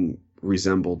thing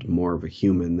resembled more of a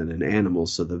human than an animal,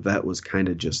 so the vet was kind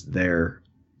of just there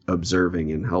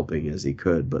observing and helping as he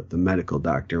could, but the medical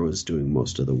doctor was doing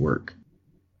most of the work.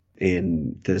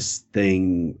 And this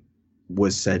thing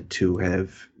was said to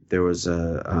have, there was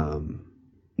a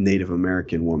Native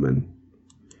American woman,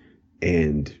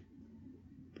 and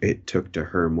it took to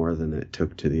her more than it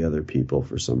took to the other people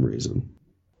for some reason.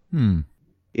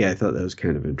 Yeah, I thought that was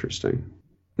kind of interesting.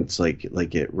 It's like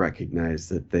it recognized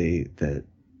that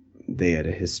they had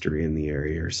a history in the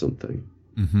area or something.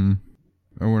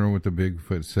 I wonder what the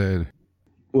Bigfoot said.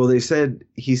 Well, he said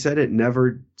it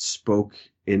never spoke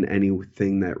in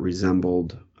anything that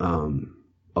resembled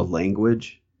a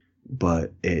language,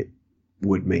 but it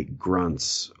would make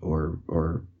grunts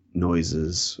or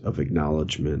noises of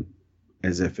acknowledgement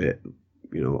as if it,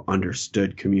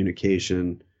 understood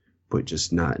communication, but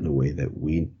just not in a way that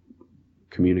we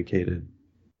communicated.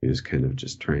 He was kind of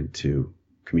just trying to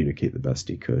communicate the best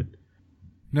he could.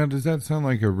 Now, does that sound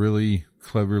like a really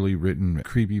cleverly written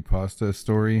creepypasta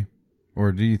story?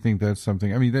 Or do you think that's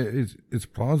something... I mean, it's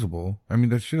plausible. I mean,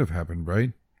 that should have happened,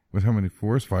 right? With how many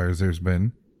forest fires there's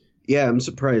been. Yeah, I'm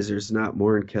surprised there's not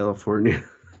more in California,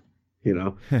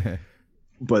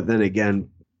 But then again,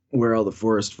 where all the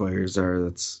forest fires are,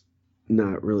 that's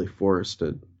not really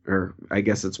forested. Or I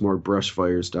guess it's more brush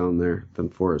fires down there than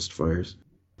forest fires.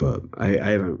 But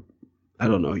I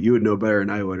don't know. You would know better than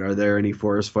I would. Are there any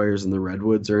forest fires in the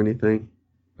redwoods or anything?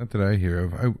 Not that I hear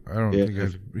of. I don't think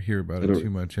I hear about it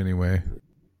too much anyway.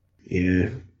 Yeah.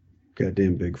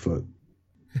 Goddamn Bigfoot.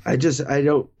 I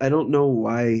don't know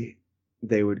why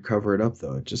they would cover it up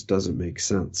though. It just doesn't make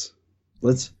sense.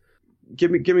 Let's give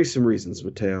me some reasons,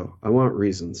 Mateo. I want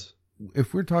reasons.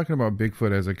 If we're talking about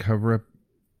Bigfoot as a cover up,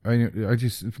 I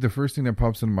just the first thing that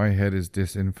pops in my head is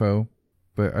disinfo.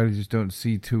 But I just don't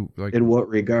see in what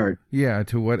regard? Yeah,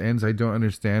 to what ends I don't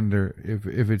understand, or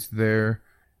if it's there,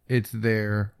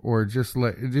 or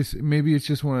maybe it's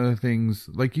just one of the things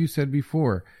like you said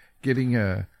before,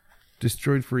 getting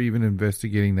destroyed for even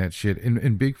investigating that shit.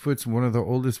 And Bigfoot's one of the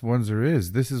oldest ones there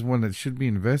is. This is one that should be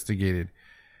investigated,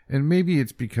 and maybe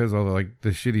it's because of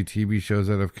the shitty TV shows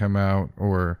that have come out,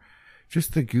 or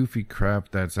just the goofy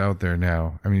crap that's out there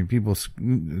now. I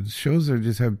mean, shows that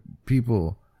just have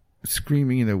people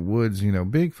screaming in the woods,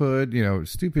 Bigfoot,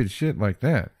 stupid shit like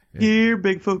that. Here,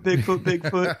 Bigfoot, Bigfoot,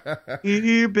 Bigfoot.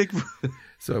 Here, Bigfoot.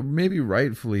 So maybe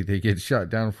rightfully they get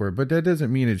shot down for it, but that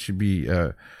doesn't mean it should be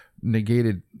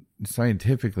negated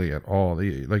scientifically at all.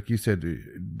 Like you said,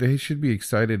 they should be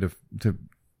excited to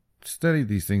study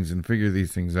these things and figure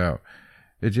these things out.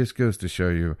 It just goes to show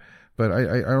you. But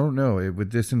I don't know,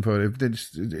 with disinfo, it's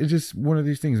just one of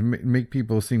these things make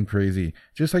people seem crazy,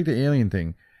 just like the alien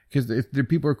thing. Because the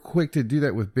people are quick to do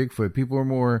that with Bigfoot. People are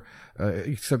more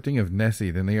accepting of Nessie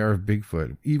than they are of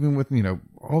Bigfoot. Even with,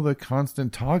 all the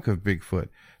constant talk of Bigfoot,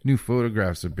 new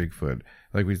photographs of Bigfoot.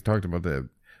 Like we talked about the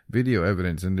video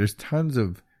evidence, and there's tons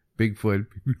of Bigfoot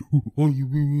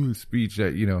speech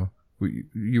that,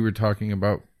 you were talking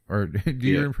about. Or do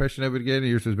your impression of it again?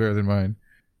 Yours was better than mine.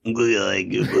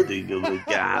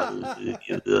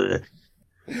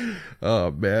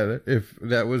 Oh man, if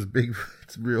that was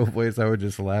Bigfoot's real voice, I would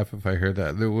just laugh if I heard that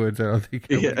in the woods. I don't think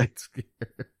I would get scared.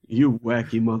 You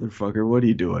wacky motherfucker, what are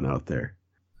you doing out there?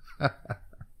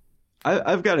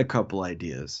 I've got a couple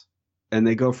ideas, and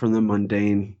they go from the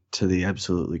mundane to the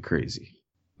absolutely crazy.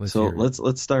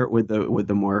 Let's start with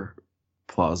the more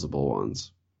plausible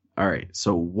ones. All right,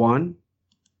 so one,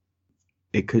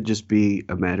 it could just be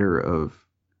a matter of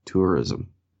tourism.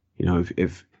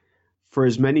 If for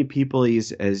as many people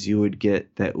as you would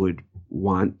get that would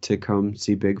want to come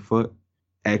see Bigfoot,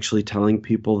 actually telling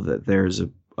people that there's a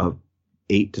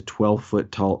 8 to 12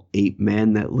 foot tall ape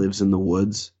man that lives in the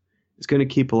woods is going to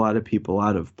keep a lot of people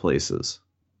out of places.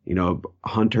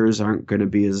 Hunters aren't going to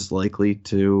be as likely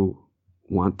to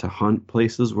want to hunt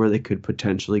places where they could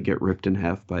potentially get ripped in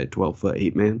half by a 12-foot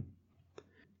ape man.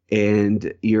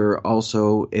 And you're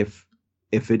also, if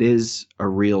it is a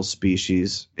real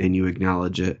species and you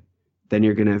acknowledge it, then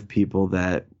you're going to have people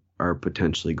that are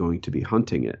potentially going to be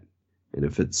hunting it. And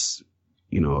if it's,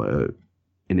 an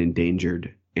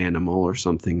endangered animal or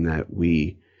something that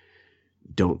we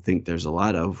don't think there's a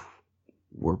lot of,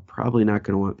 we're probably not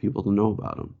going to want people to know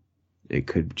about them. It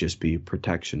could just be a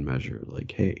protection measure,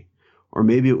 like, hey, or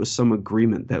maybe it was some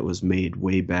agreement that was made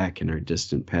way back in our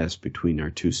distant past between our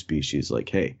two species, like,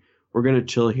 hey, we're gonna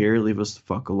chill here. Leave us the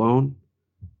fuck alone.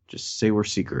 Just say we're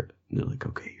secret. And they're like,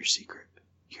 okay, you're secret.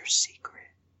 You're secret.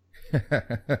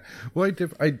 Well,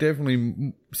 I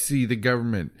definitely see the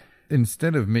government,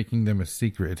 instead of making them a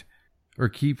secret or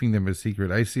keeping them a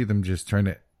secret, I see them just trying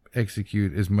to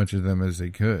execute as much of them as they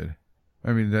could.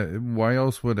 I mean, why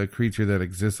else would a creature that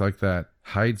exists like that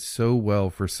hide so well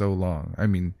for so long? I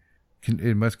mean,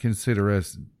 it must consider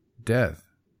us death,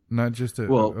 not just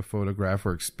a photograph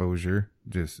or exposure.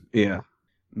 Just yeah,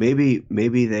 maybe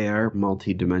they are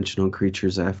multi-dimensional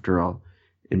creatures after all,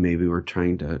 and maybe we're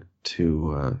trying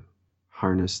to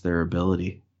harness their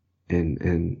ability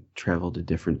and travel to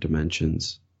different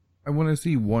dimensions. I want to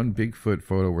see one Bigfoot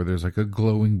photo where there's like a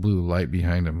glowing blue light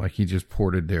behind him, like he just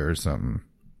ported there or something.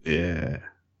 Yeah.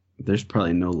 There's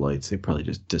probably no lights. They probably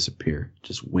just disappear,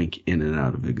 just wink in and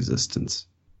out of existence.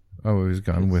 Oh, he's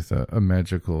gone with a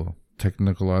magical,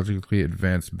 technologically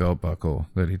advanced belt buckle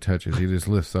that he touches. He just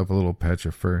lifts up a little patch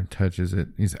of fur and touches it.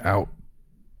 He's out.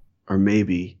 Or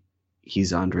maybe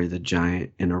he's Andre the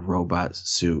Giant in a robot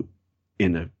suit,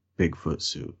 in a Bigfoot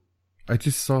suit. I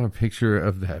just saw a picture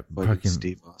of that like fucking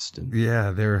Steve Austin.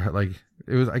 Yeah, they're like,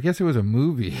 it was. I guess it was a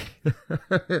movie,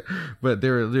 but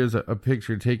there's a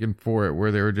picture taken for it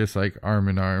where they were just like arm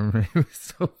in arm. It was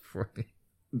so funny.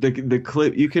 The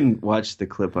clip, you can watch the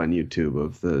clip on YouTube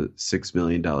of the $6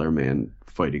 million man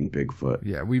fighting Bigfoot.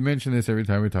 Yeah, we mention this every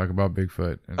time we talk about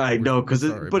Bigfoot. I know,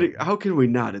 how can we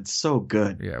not? It's so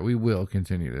good. Yeah, we will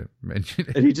continue to mention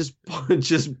it. And he just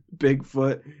punches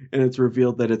Bigfoot, and it's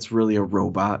revealed that it's really a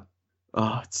robot.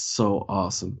 Oh, it's so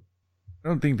awesome. I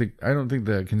don't think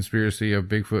the conspiracy of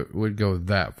Bigfoot would go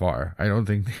that far. I don't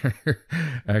think they're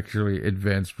actually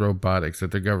advanced robotics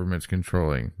that the government's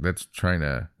controlling. That's trying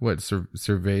to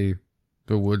survey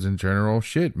the woods in general.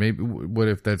 Shit, maybe. What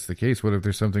if that's the case? What if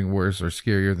there's something worse or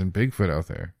scarier than Bigfoot out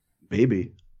there?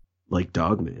 Maybe, like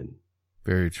Dogman.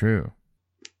 Very true.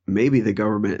 Maybe the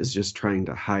government is just trying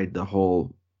to hide the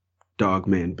whole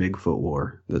Dogman Bigfoot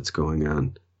war that's going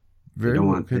on. They don't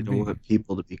want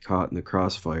people to be caught in the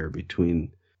crossfire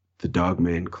between the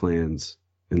Dogman clans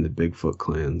and the Bigfoot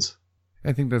clans.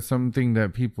 I think that's something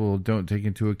that people don't take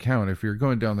into account. If you're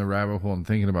going down the rabbit hole and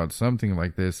thinking about something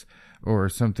like this, or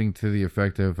something to the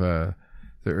effect of the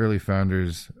early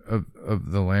founders of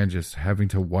the land just having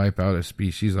to wipe out a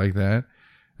species like that.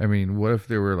 I mean, what if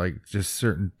there were like just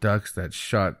certain ducks that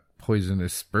shot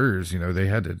poisonous spurs? You know, they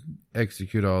had to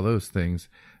execute all those things.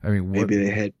 I mean, maybe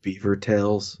they had beaver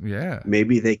tails. Yeah.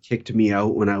 Maybe they kicked me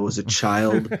out when I was a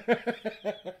child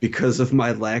because of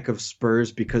my lack of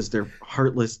spurs, because they're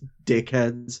heartless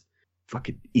dickheads.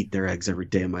 Fucking eat their eggs every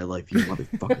day of my life, you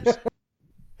motherfuckers.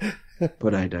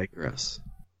 But I digress.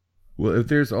 Well, if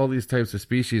there's all these types of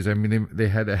species, I mean, they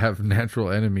had to have natural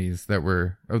enemies that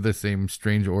were of the same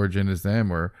strange origin as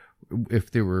them, or if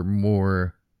they were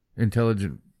more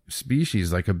intelligent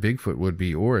species like a Bigfoot would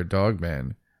be, or a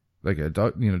Dogman. Like a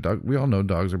dog, we all know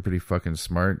dogs are pretty fucking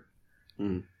smart.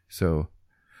 Mm. So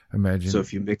imagine. So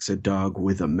if you mix a dog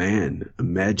with a man,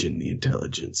 imagine the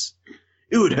intelligence.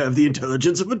 It would have the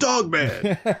intelligence of a dog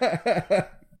man.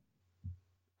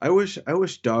 I wish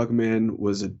Dogman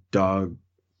was a dog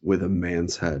with a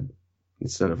man's head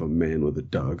instead of a man with a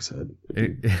dog's head.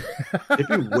 It'd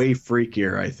be way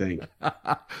freakier, I think.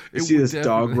 You see this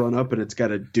dog run up and it's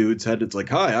got a dude's head. It's like,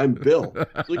 hi, I'm Bill.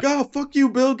 It's like, oh, fuck you,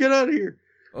 Bill. Get out of here.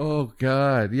 Oh,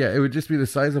 God. Yeah, it would just be the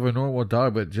size of a normal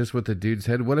dog, but just with the dude's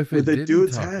head. What if it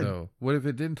didn't talk, though? What if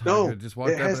it didn't talk? No, it just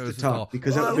walked it has up and to talk,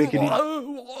 because that would make it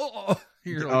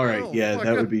easy. All right, yeah,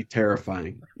 that would be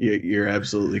terrifying. You're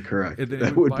absolutely correct.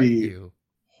 That would be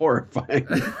horrifying.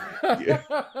 Yeah.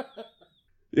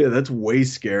 Yeah, that's way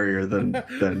scarier than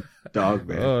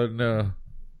Dogman. Oh, no.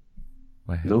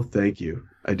 No, thank you.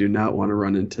 I do not want to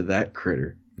run into that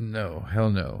critter. No,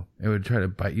 hell no. It would try to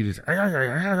bite you just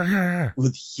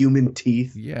with human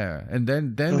teeth. Yeah, and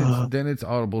then its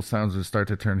audible sounds would start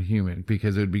to turn human,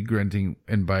 because it would be grunting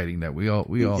and biting that we all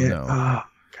know. Oh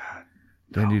God.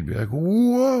 Then you'd be like,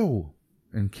 whoa,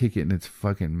 and kick it in its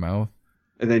fucking mouth.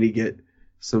 And then you get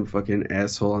some fucking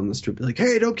asshole on the street be like,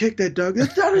 hey, don't kick that dog.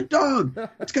 It's not a dog.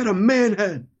 It's got a man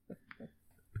head.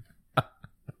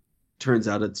 Turns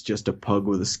out it's just a pug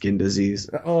with a skin disease.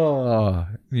 Oh,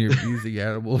 you're abusing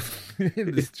animals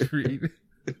in the street,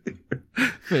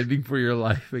 fending for your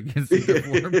life against a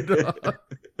deformed dog.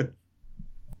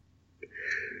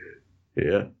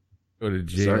 Yeah. Go to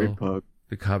jail. Sorry, pug.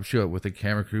 The cops show up with a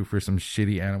camera crew for some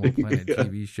shitty Animal Planet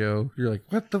TV show. You're like,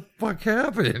 what the fuck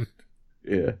happened?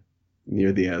 Yeah.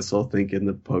 You're the asshole thinking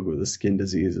the pug with a skin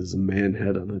disease is a man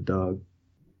head on a dog.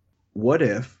 What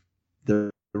if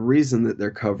the reason that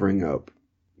they're covering up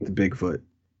the Bigfoot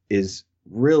is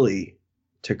really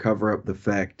to cover up the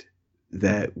fact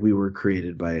that we were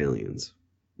created by aliens.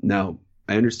 Now,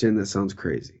 I understand that sounds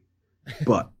crazy,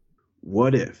 but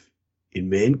what if, in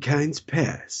mankind's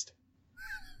past,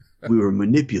 we were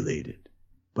manipulated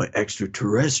by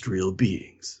extraterrestrial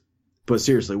beings? But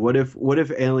seriously, what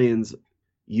if aliens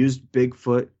used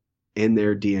Bigfoot in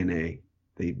their DNA?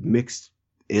 They mixed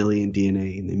alien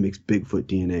DNA and they mixed Bigfoot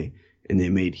DNA and they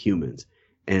made humans.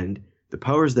 And the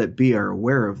powers that be are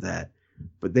aware of that,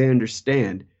 but they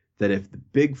understand that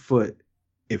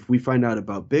if we find out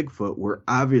about Bigfoot, we're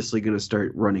obviously going to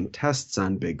start running tests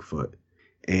on Bigfoot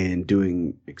and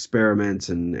doing experiments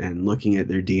and looking at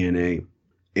their DNA.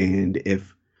 And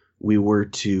if we were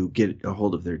to get a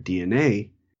hold of their DNA,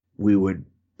 we would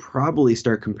probably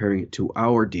start comparing it to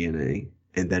our DNA,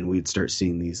 and then we'd start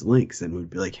seeing these links, and we'd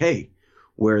be like, hey,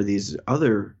 where are these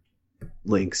other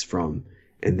links from?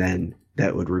 And then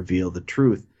that would reveal the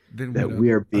truth that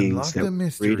we are beings that were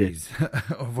created.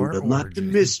 Unlock the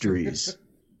mysteries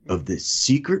of the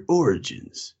secret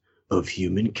origins of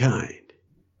humankind.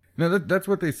 Now, that's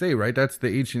what they say, right? That's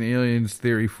the ancient aliens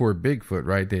theory for Bigfoot,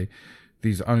 right?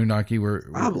 These Anunnaki were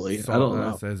probably, I don't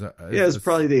know. It's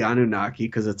probably the Anunnaki,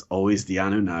 because it's always the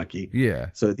Anunnaki. Yeah.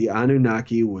 So the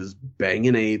Anunnaki was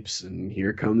banging apes, and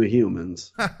here come the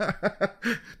humans.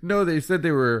 No, they said they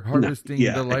were harvesting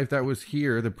the life that was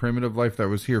here, the primitive life that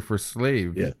was here, for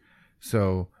slaves. Yeah.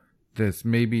 So this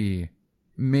maybe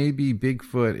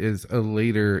Bigfoot is a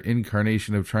later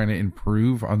incarnation of trying to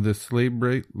improve on the slave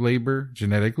labor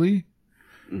genetically.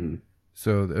 Mm-hmm.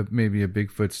 So maybe a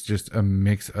Bigfoot's just a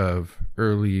mix of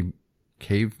early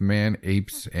caveman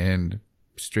apes and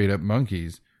straight up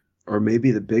monkeys. Or maybe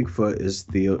the Bigfoot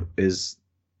is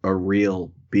a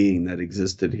real being that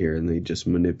existed here, and they just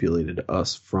manipulated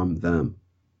us from them.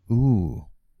 Ooh.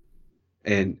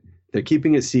 And they're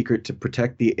keeping it secret to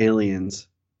protect the aliens,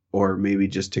 or maybe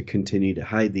just to continue to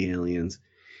hide the aliens.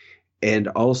 And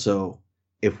also,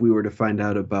 if we were to find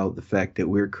out about the fact that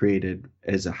we're created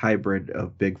as a hybrid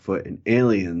of Bigfoot and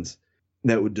aliens,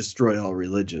 that would destroy all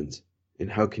religions.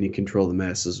 And how can you control the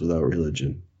masses without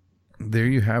religion? There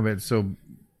you have it. So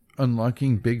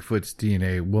unlocking Bigfoot's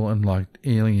DNA will unlock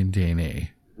alien DNA.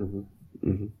 Mm-hmm.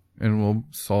 Mm-hmm. And will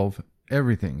solve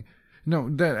everything. No,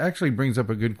 that actually brings up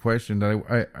a good question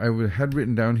that I had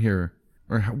written down here.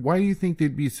 Or why do you think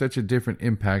there'd be such a different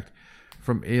impact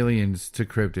from aliens to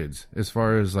cryptids as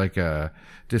far as like a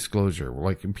disclosure?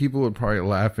 Like, people would probably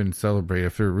laugh and celebrate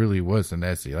if there really was a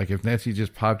Nessie. Like, if Nessie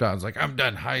just popped out and was like, I'm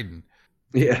done hiding.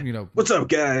 Yeah. You know, what's up,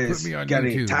 guys? Put me on Got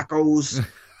YouTube. any tacos?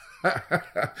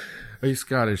 He's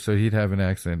Scottish, so he'd have an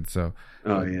accent. So,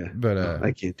 oh yeah, but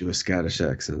I can't do a Scottish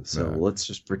accent, so let's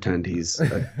just pretend he's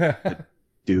a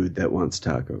dude that wants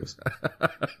tacos.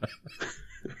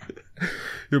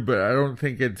 Yeah, but I don't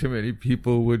think too many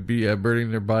people would be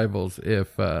burning their Bibles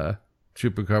if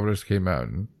Chupacabras came out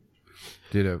and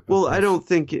did a. Well, I don't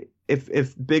think if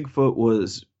Bigfoot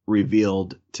was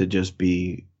revealed to just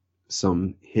be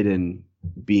some hidden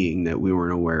being that we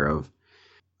weren't aware of,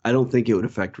 I don't think it would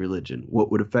affect religion. What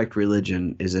would affect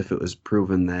religion is if it was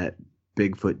proven that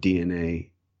Bigfoot DNA,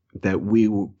 that we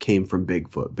came from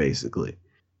Bigfoot, basically.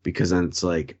 Because then it's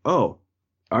like, oh,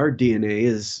 our DNA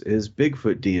is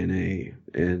Bigfoot DNA,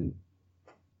 and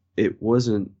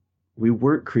we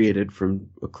weren't created from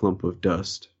a clump of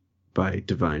dust by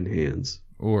divine hands.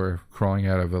 Or crawling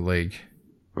out of a lake.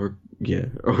 Or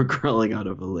crawling out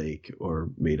of a lake, or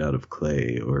made out of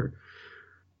clay, or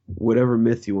whatever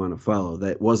myth you want to follow.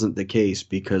 That wasn't the case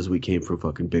because we came from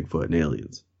fucking Bigfoot and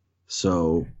aliens.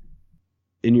 So,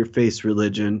 in your face,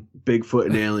 religion, Bigfoot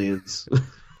and aliens.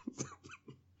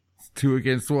 2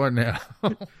 against 1 now.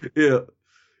 Yeah,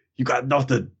 you got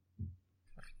nothing.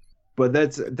 But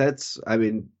that's I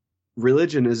mean,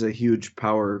 religion is a huge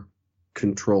power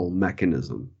control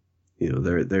mechanism. You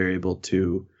know, they're able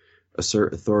to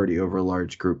assert authority over a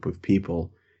large group of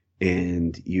people,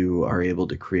 and you are able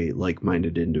to create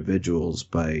like-minded individuals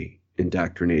by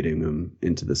indoctrinating them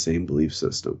into the same belief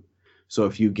system. So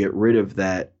if you get rid of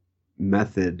that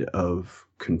method of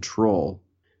control,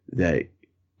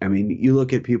 you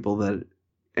look at people that,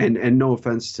 and no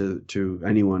offense to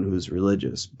anyone who's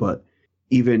religious, but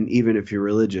even if you're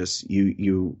religious,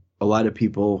 a lot of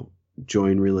people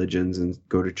join religions and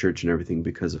go to church and everything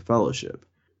because of fellowship.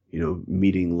 You know,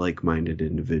 meeting like-minded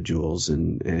individuals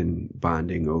and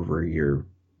bonding over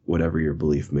whatever your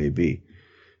belief may be.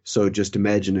 So just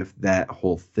imagine if that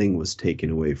whole thing was taken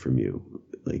away from you,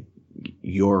 like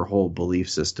your whole belief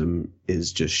system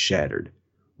is just shattered.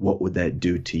 What would that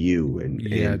do to you? And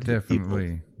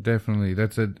definitely.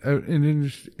 That's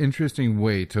an interesting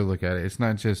way to look at it. It's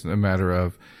not just a matter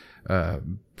of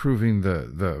proving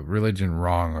the religion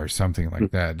wrong or something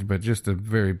like that, but just the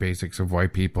very basics of why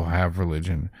people have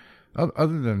religion,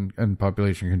 other than and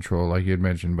population control, like you had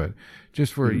mentioned, but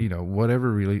just for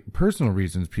whatever really personal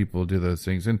reasons people do those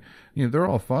things, and they're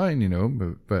all fine,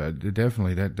 but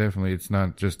definitely it's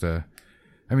not just a.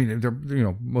 I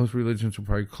mean, most religions would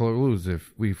probably close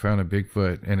if we found a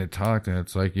Bigfoot and it talked, and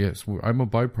it's like, yes, I'm a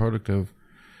byproduct of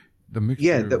the mixture.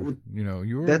 Yeah,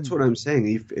 that's what I'm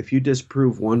saying. If you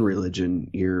disprove one religion,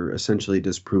 you're essentially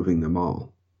disproving them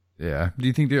all. Yeah. Do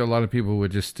you think that a lot of people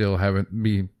would just still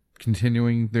be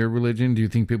continuing their religion? Do you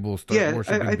think people will start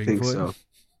worshiping Bigfoot? Think so.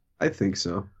 I think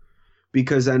so,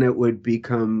 because then it would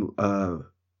become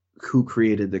who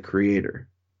created the creator.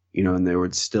 And there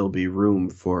would still be room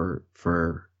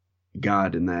for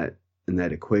God in that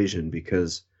equation,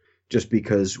 because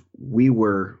we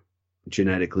were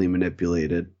genetically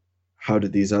manipulated, how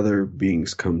did these other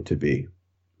beings come to be?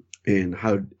 And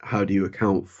how do you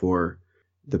account for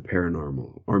the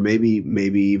paranormal? Or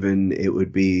maybe even it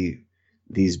would be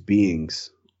these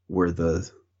beings were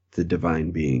the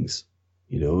divine beings,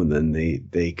 and then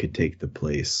they could take the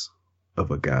place of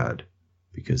a God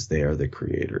because they are the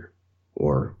creator.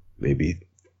 Or maybe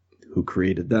who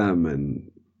created them, and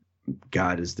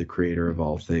God is the creator of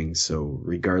all things. So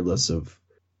regardless of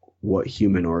what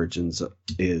human origins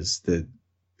is, the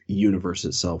universe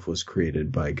itself was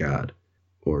created by God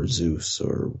or Zeus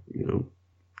or,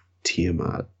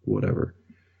 Tiamat, whatever.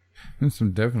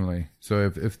 Definitely.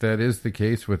 So if that is the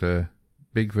case with a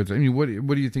Bigfoot, I mean, what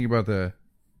do you think about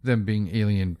them being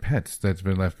alien pets that's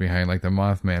been left behind, like the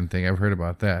Mothman thing? I've heard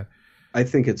about that. I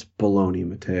think it's baloney,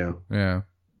 Mateo. Yeah.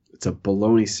 It's a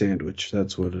bologna sandwich.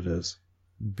 That's what it is.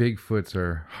 Bigfoots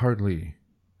are hardly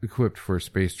equipped for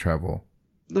space travel.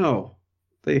 No,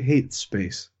 they hate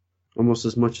space almost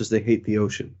as much as they hate the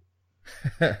ocean.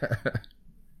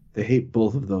 They hate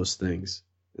both of those things,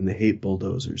 and they hate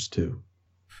bulldozers too.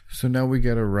 So now we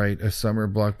got to write a summer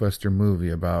blockbuster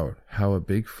movie about how a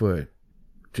Bigfoot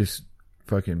just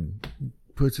fucking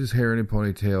puts his hair in a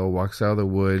ponytail, walks out of the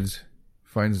woods,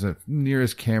 finds the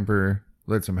nearest camper,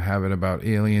 lets him have it about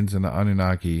aliens and the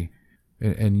Anunnaki,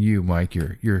 and you, Mike,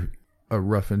 you're a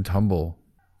rough and tumble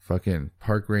fucking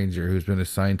park ranger who's been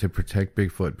assigned to protect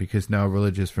Bigfoot because now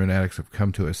religious fanatics have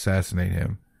come to assassinate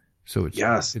him. So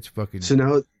it's fucking. So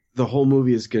now the whole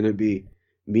movie is gonna be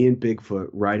me and Bigfoot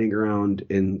riding around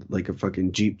in like a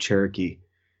fucking Jeep Cherokee.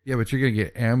 Yeah, but you're gonna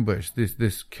get ambushed.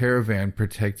 This caravan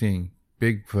protecting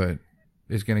Bigfoot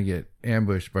is gonna get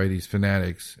ambushed by these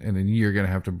fanatics, and then you're gonna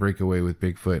have to break away with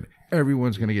Bigfoot.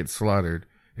 Everyone's going to get slaughtered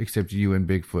except you and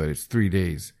Bigfoot. It's 3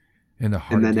 days in the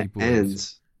heart of deep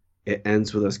woods. It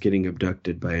ends with us getting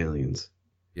abducted by aliens.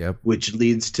 Yep. Which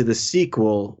leads to the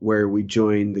sequel where we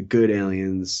join the good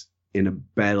aliens in a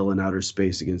battle in outer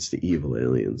space against the evil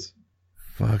aliens.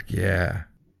 Fuck yeah.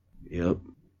 Yep.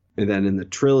 And then in the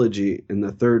trilogy, in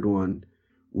the third one,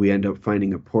 we end up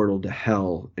finding a portal to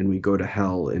hell, and we go to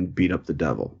hell and beat up the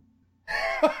devil.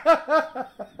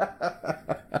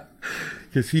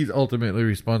 Because he's ultimately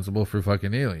responsible for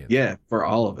fucking aliens. Yeah, for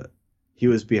all of it. He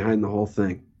was behind the whole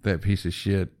thing. That piece of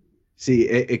shit. See,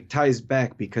 it ties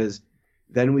back because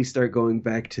then we start going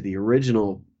back to the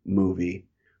original movie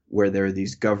where there are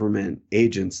these government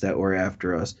agents that were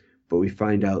after us. But we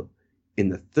find out in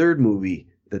the third movie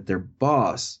that their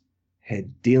boss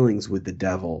had dealings with the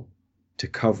devil to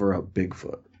cover up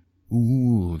Bigfoot.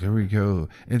 Ooh, there we go.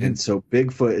 And so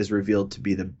Bigfoot is revealed to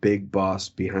be the big boss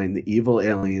behind the evil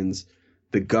aliens,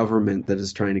 the government that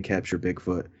is trying to capture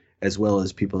Bigfoot, as well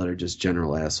as people that are just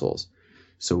general assholes.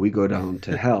 So we go down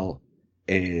to hell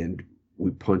and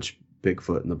we punch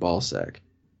Bigfoot in the ball sack.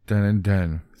 Done and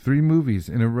done. 3 movies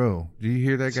in a row. Do you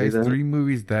hear that, guys? 3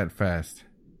 movies that fast.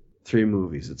 3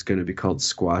 movies. It's going to be called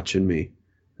Squatch and Me.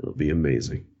 It'll be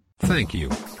amazing. Thank you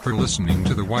for listening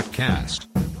to the Whatcast.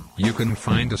 You can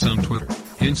find us on Twitter,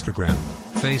 Instagram,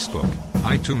 Facebook,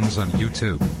 iTunes, and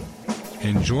YouTube.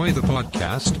 Enjoy the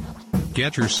podcast.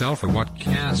 Get yourself a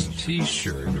Whatcast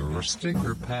t-shirt or a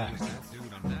sticker pack.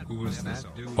 Who was that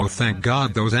dude? Oh, thank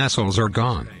God those assholes are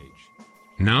gone.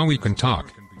 Now we can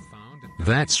talk.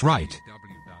 That's right.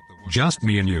 Just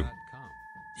me and you.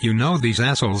 You know these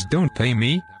assholes don't pay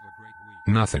me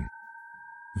nothing.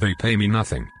 They pay me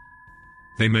nothing.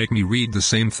 They make me read the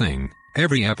same thing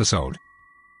every episode.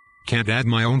 Can't add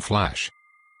my own flash.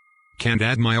 Can't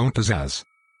add my own pizzazz.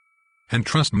 And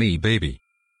trust me, baby,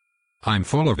 I'm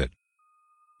full of it.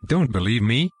 Don't believe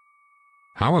me?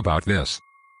 How about this?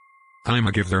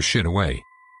 I'ma give their shit away.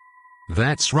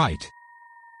 That's right.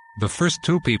 The first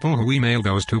 2 people who email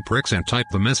those 2 pricks and type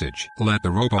the message, "Let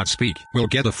the robot speak," will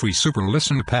get a free super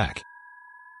listen pack.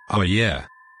 Oh yeah.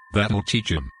 That'll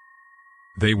teach 'em.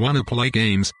 They wanna play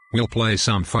games, we'll play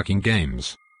some fucking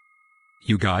games.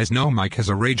 You guys know Mike has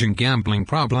a raging gambling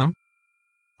problem?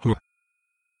 Who?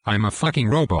 I'm a fucking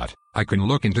robot, I can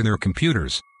look into their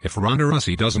computers. If Ronda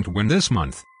Rousey doesn't win this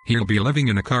month, he'll be living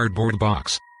in a cardboard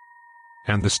box.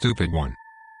 And the stupid one.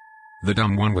 The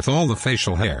dumb one with all the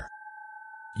facial hair.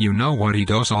 You know what he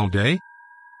does all day?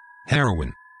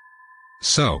 Heroin.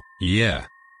 So, yeah.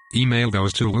 Email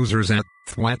those two losers at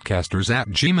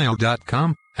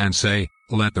thwatcasters@gmail.com and say,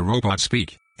 let the robot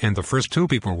speak, and the first two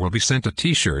people will be sent a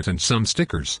t-shirt and some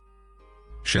stickers.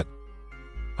 Shit.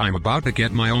 I'm about to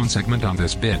get my own segment on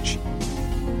this bitch.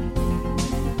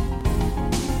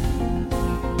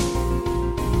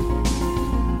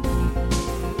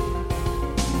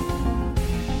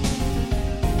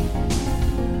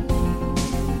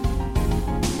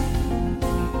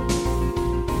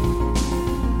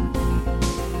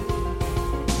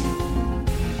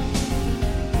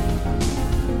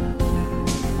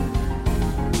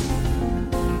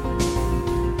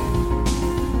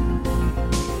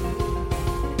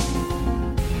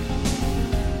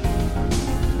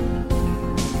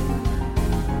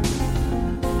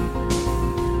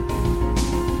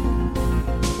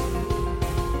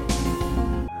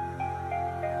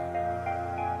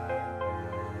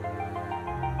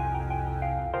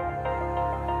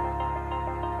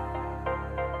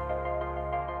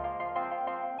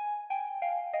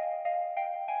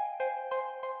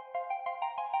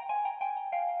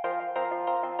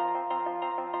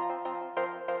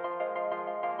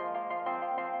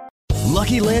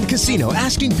 Lucky Land Casino,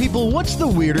 asking people, what's the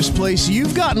weirdest place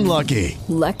you've gotten lucky?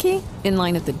 Lucky? In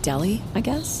line at the deli, I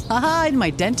guess? Aha, in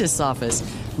my dentist's office.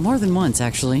 More than once,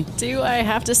 actually. Do I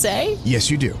have to say?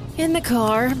 Yes, you do. In the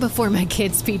car before my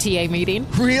kids' PTA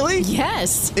meeting. Really?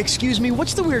 Yes. Excuse me,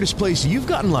 what's the weirdest place you've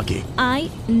gotten lucky? I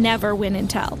never win and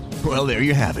tell. Well, there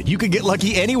you have it. You can get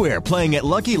lucky anywhere, playing at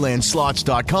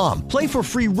LuckyLandSlots.com. Play for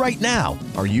free right now.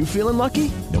 Are you feeling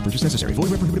lucky? No purchase necessary.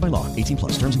 Void where prohibited by law.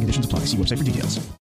 18+. Terms and conditions apply. See website for details.